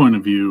from our point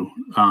of view,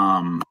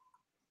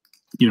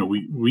 you know,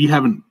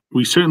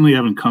 we certainly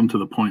haven't come to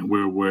the point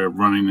where we're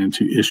running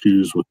into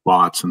issues with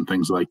bots and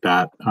things like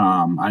that.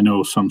 I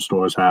know some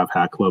stores have,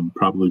 Hat Club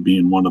probably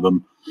being one of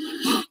them.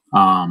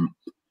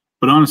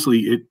 But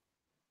honestly,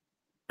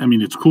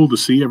 it's cool to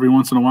see every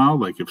once in a while.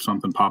 Like if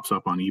something pops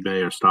up on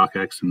eBay or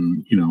StockX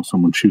and, you know,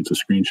 someone shoots a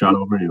screenshot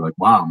over it, you're like,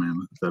 wow,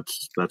 man,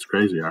 that's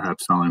crazy. Our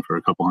hat's selling for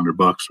a couple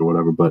 $100 or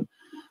whatever. But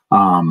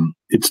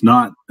it's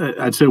not,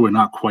 I'd say we're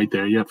not quite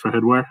there yet for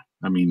headwear.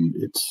 I mean,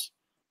 it's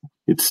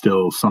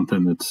still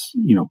something that's,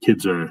 you know,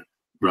 kids are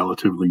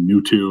relatively new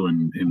to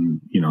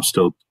and you know,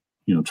 still,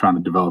 you know, trying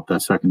to develop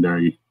that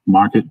secondary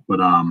market.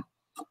 But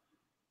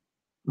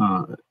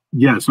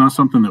yeah, it's not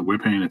something that we're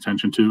paying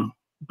attention to,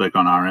 like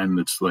on our end,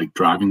 that's like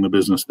driving the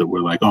business, that we're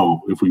like,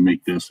 oh, if we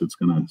make this, it's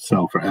going to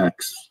sell for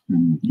X.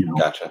 And, you know,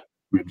 Gotcha.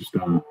 we're just,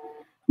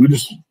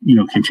 you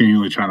know,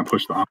 continually trying to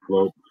push the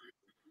envelope,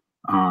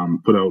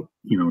 put out,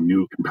 you know,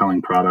 new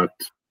compelling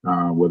product,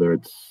 whether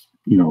it's,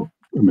 you know,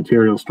 a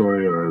material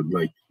story or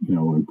like, you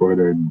know,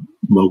 embroidered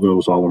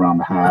logos all around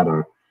the hat,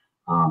 or,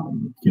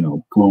 you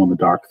know, glow in the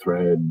dark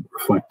thread,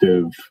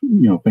 reflective,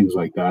 you know, things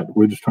like that.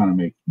 We're just trying to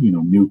make, you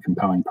know, new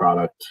compelling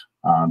product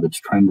that's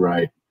trend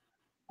right,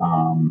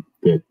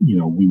 that, you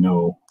know, we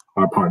know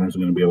our partners are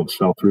going to be able to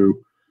sell through,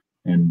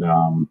 and,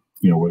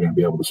 you know, we're going to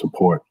be able to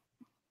support,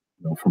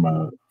 you know, from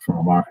a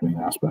marketing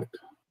aspect.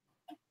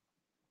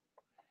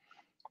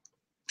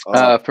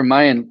 For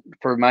my end,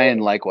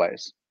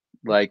 likewise.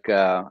 Like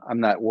we're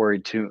not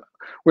worried too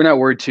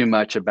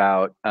much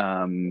about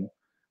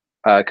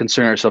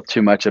concern ourselves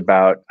too much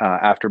about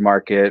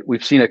aftermarket.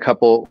 We've seen a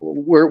couple.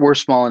 We're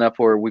small enough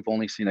where we've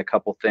only seen a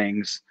couple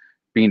things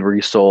being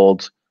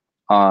resold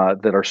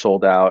that are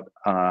sold out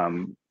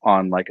on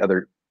like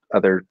other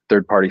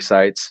third-party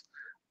sites.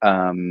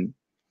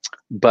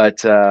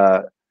 But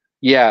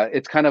yeah,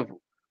 it's kind of,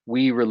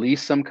 we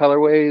release some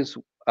colorways.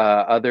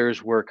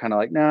 Others we're kind of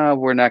like, no,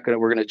 we're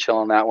gonna chill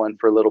on that one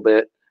for a little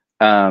bit.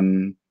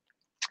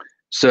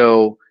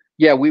 So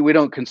yeah, we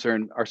don't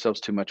concern ourselves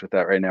too much with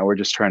that right now. We're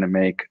just trying to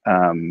make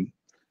kind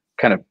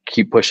of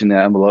keep pushing the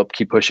envelope,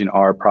 keep pushing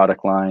our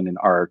product line and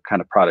our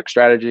kind of product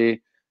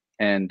strategy,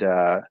 and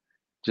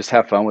just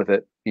have fun with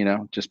it. You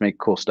know, just make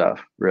cool stuff.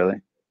 Really.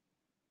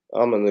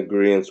 I'm in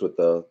agreement with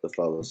the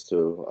fellas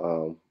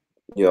too.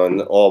 You know,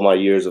 in all my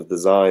years of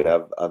design,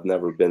 I've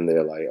never been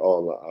there like,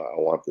 oh, I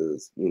want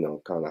this. You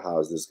know, kind of how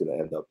is this going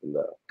to end up in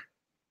the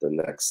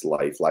next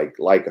life, like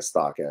a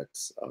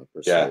StockX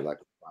per se, like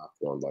a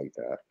platform like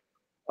that.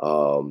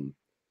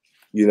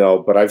 You know,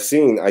 but I've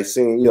seen,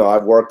 you know,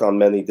 I've worked on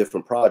many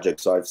different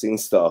projects, so I've seen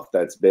stuff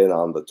that's been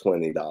on the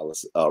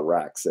 $20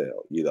 rack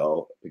sale, you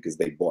know, because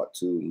they bought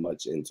too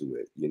much into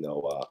it, you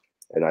know,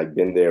 and I've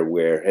been there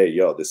where, hey,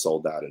 yo, this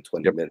sold out in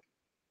 20 minutes.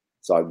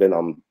 So I've been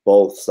on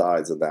both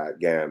sides of that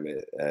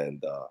gamut,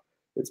 and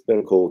it's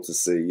been cool to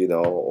see, you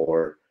know,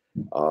 or,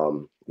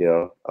 you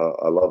know,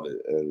 I love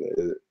it.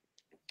 And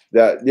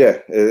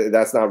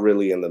that's not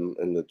really in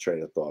the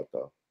train of thought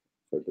though,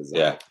 for design.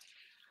 Yeah.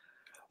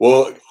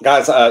 Well,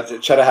 guys,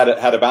 Chedda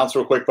had to bounce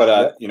real quick,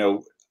 but you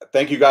know,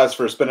 thank you guys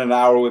for spending an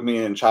hour with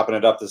me and chopping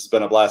it up. This has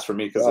been a blast for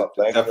me because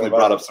it definitely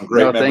brought up some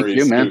great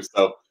memories too.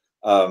 So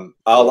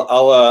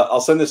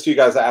I'll send this to you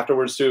guys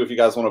afterwards too if you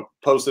guys want to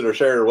post it or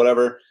share it or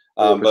whatever.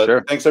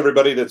 But thanks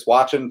everybody that's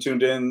watching,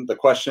 tuned in, the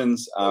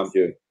questions.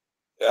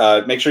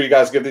 Make sure you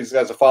guys give these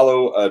guys a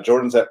follow.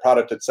 Jordan's at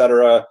Product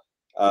Etc.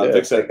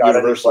 Vic's at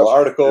Universal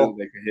Article.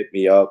 They can hit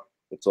me up.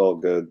 It's all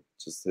good.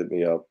 Just hit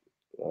me up.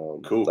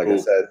 Cool. I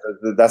said,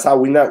 that's how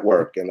we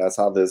network, and that's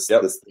how this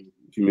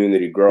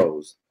community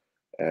grows.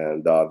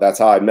 And that's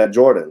how I met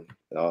Jordan.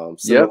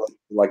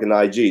 Like an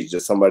IG,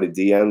 just somebody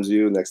DMs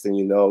you. Next thing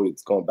you know,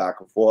 it's going back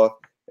and forth,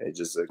 and it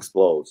just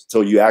explodes.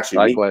 So you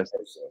actually meet the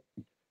person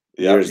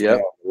years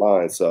down the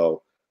line.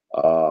 So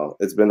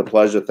it's been a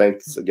pleasure.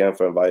 Thanks again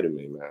for inviting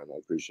me, man. I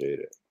appreciate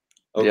it.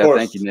 Of course.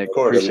 Thank you, Nick. Of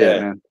course. Appreciate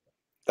it, man.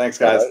 Thanks,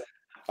 guys.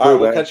 All right,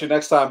 we'll catch you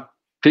next time.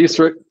 Peace,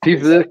 Rick.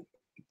 Peace, Vic.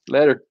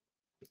 Later.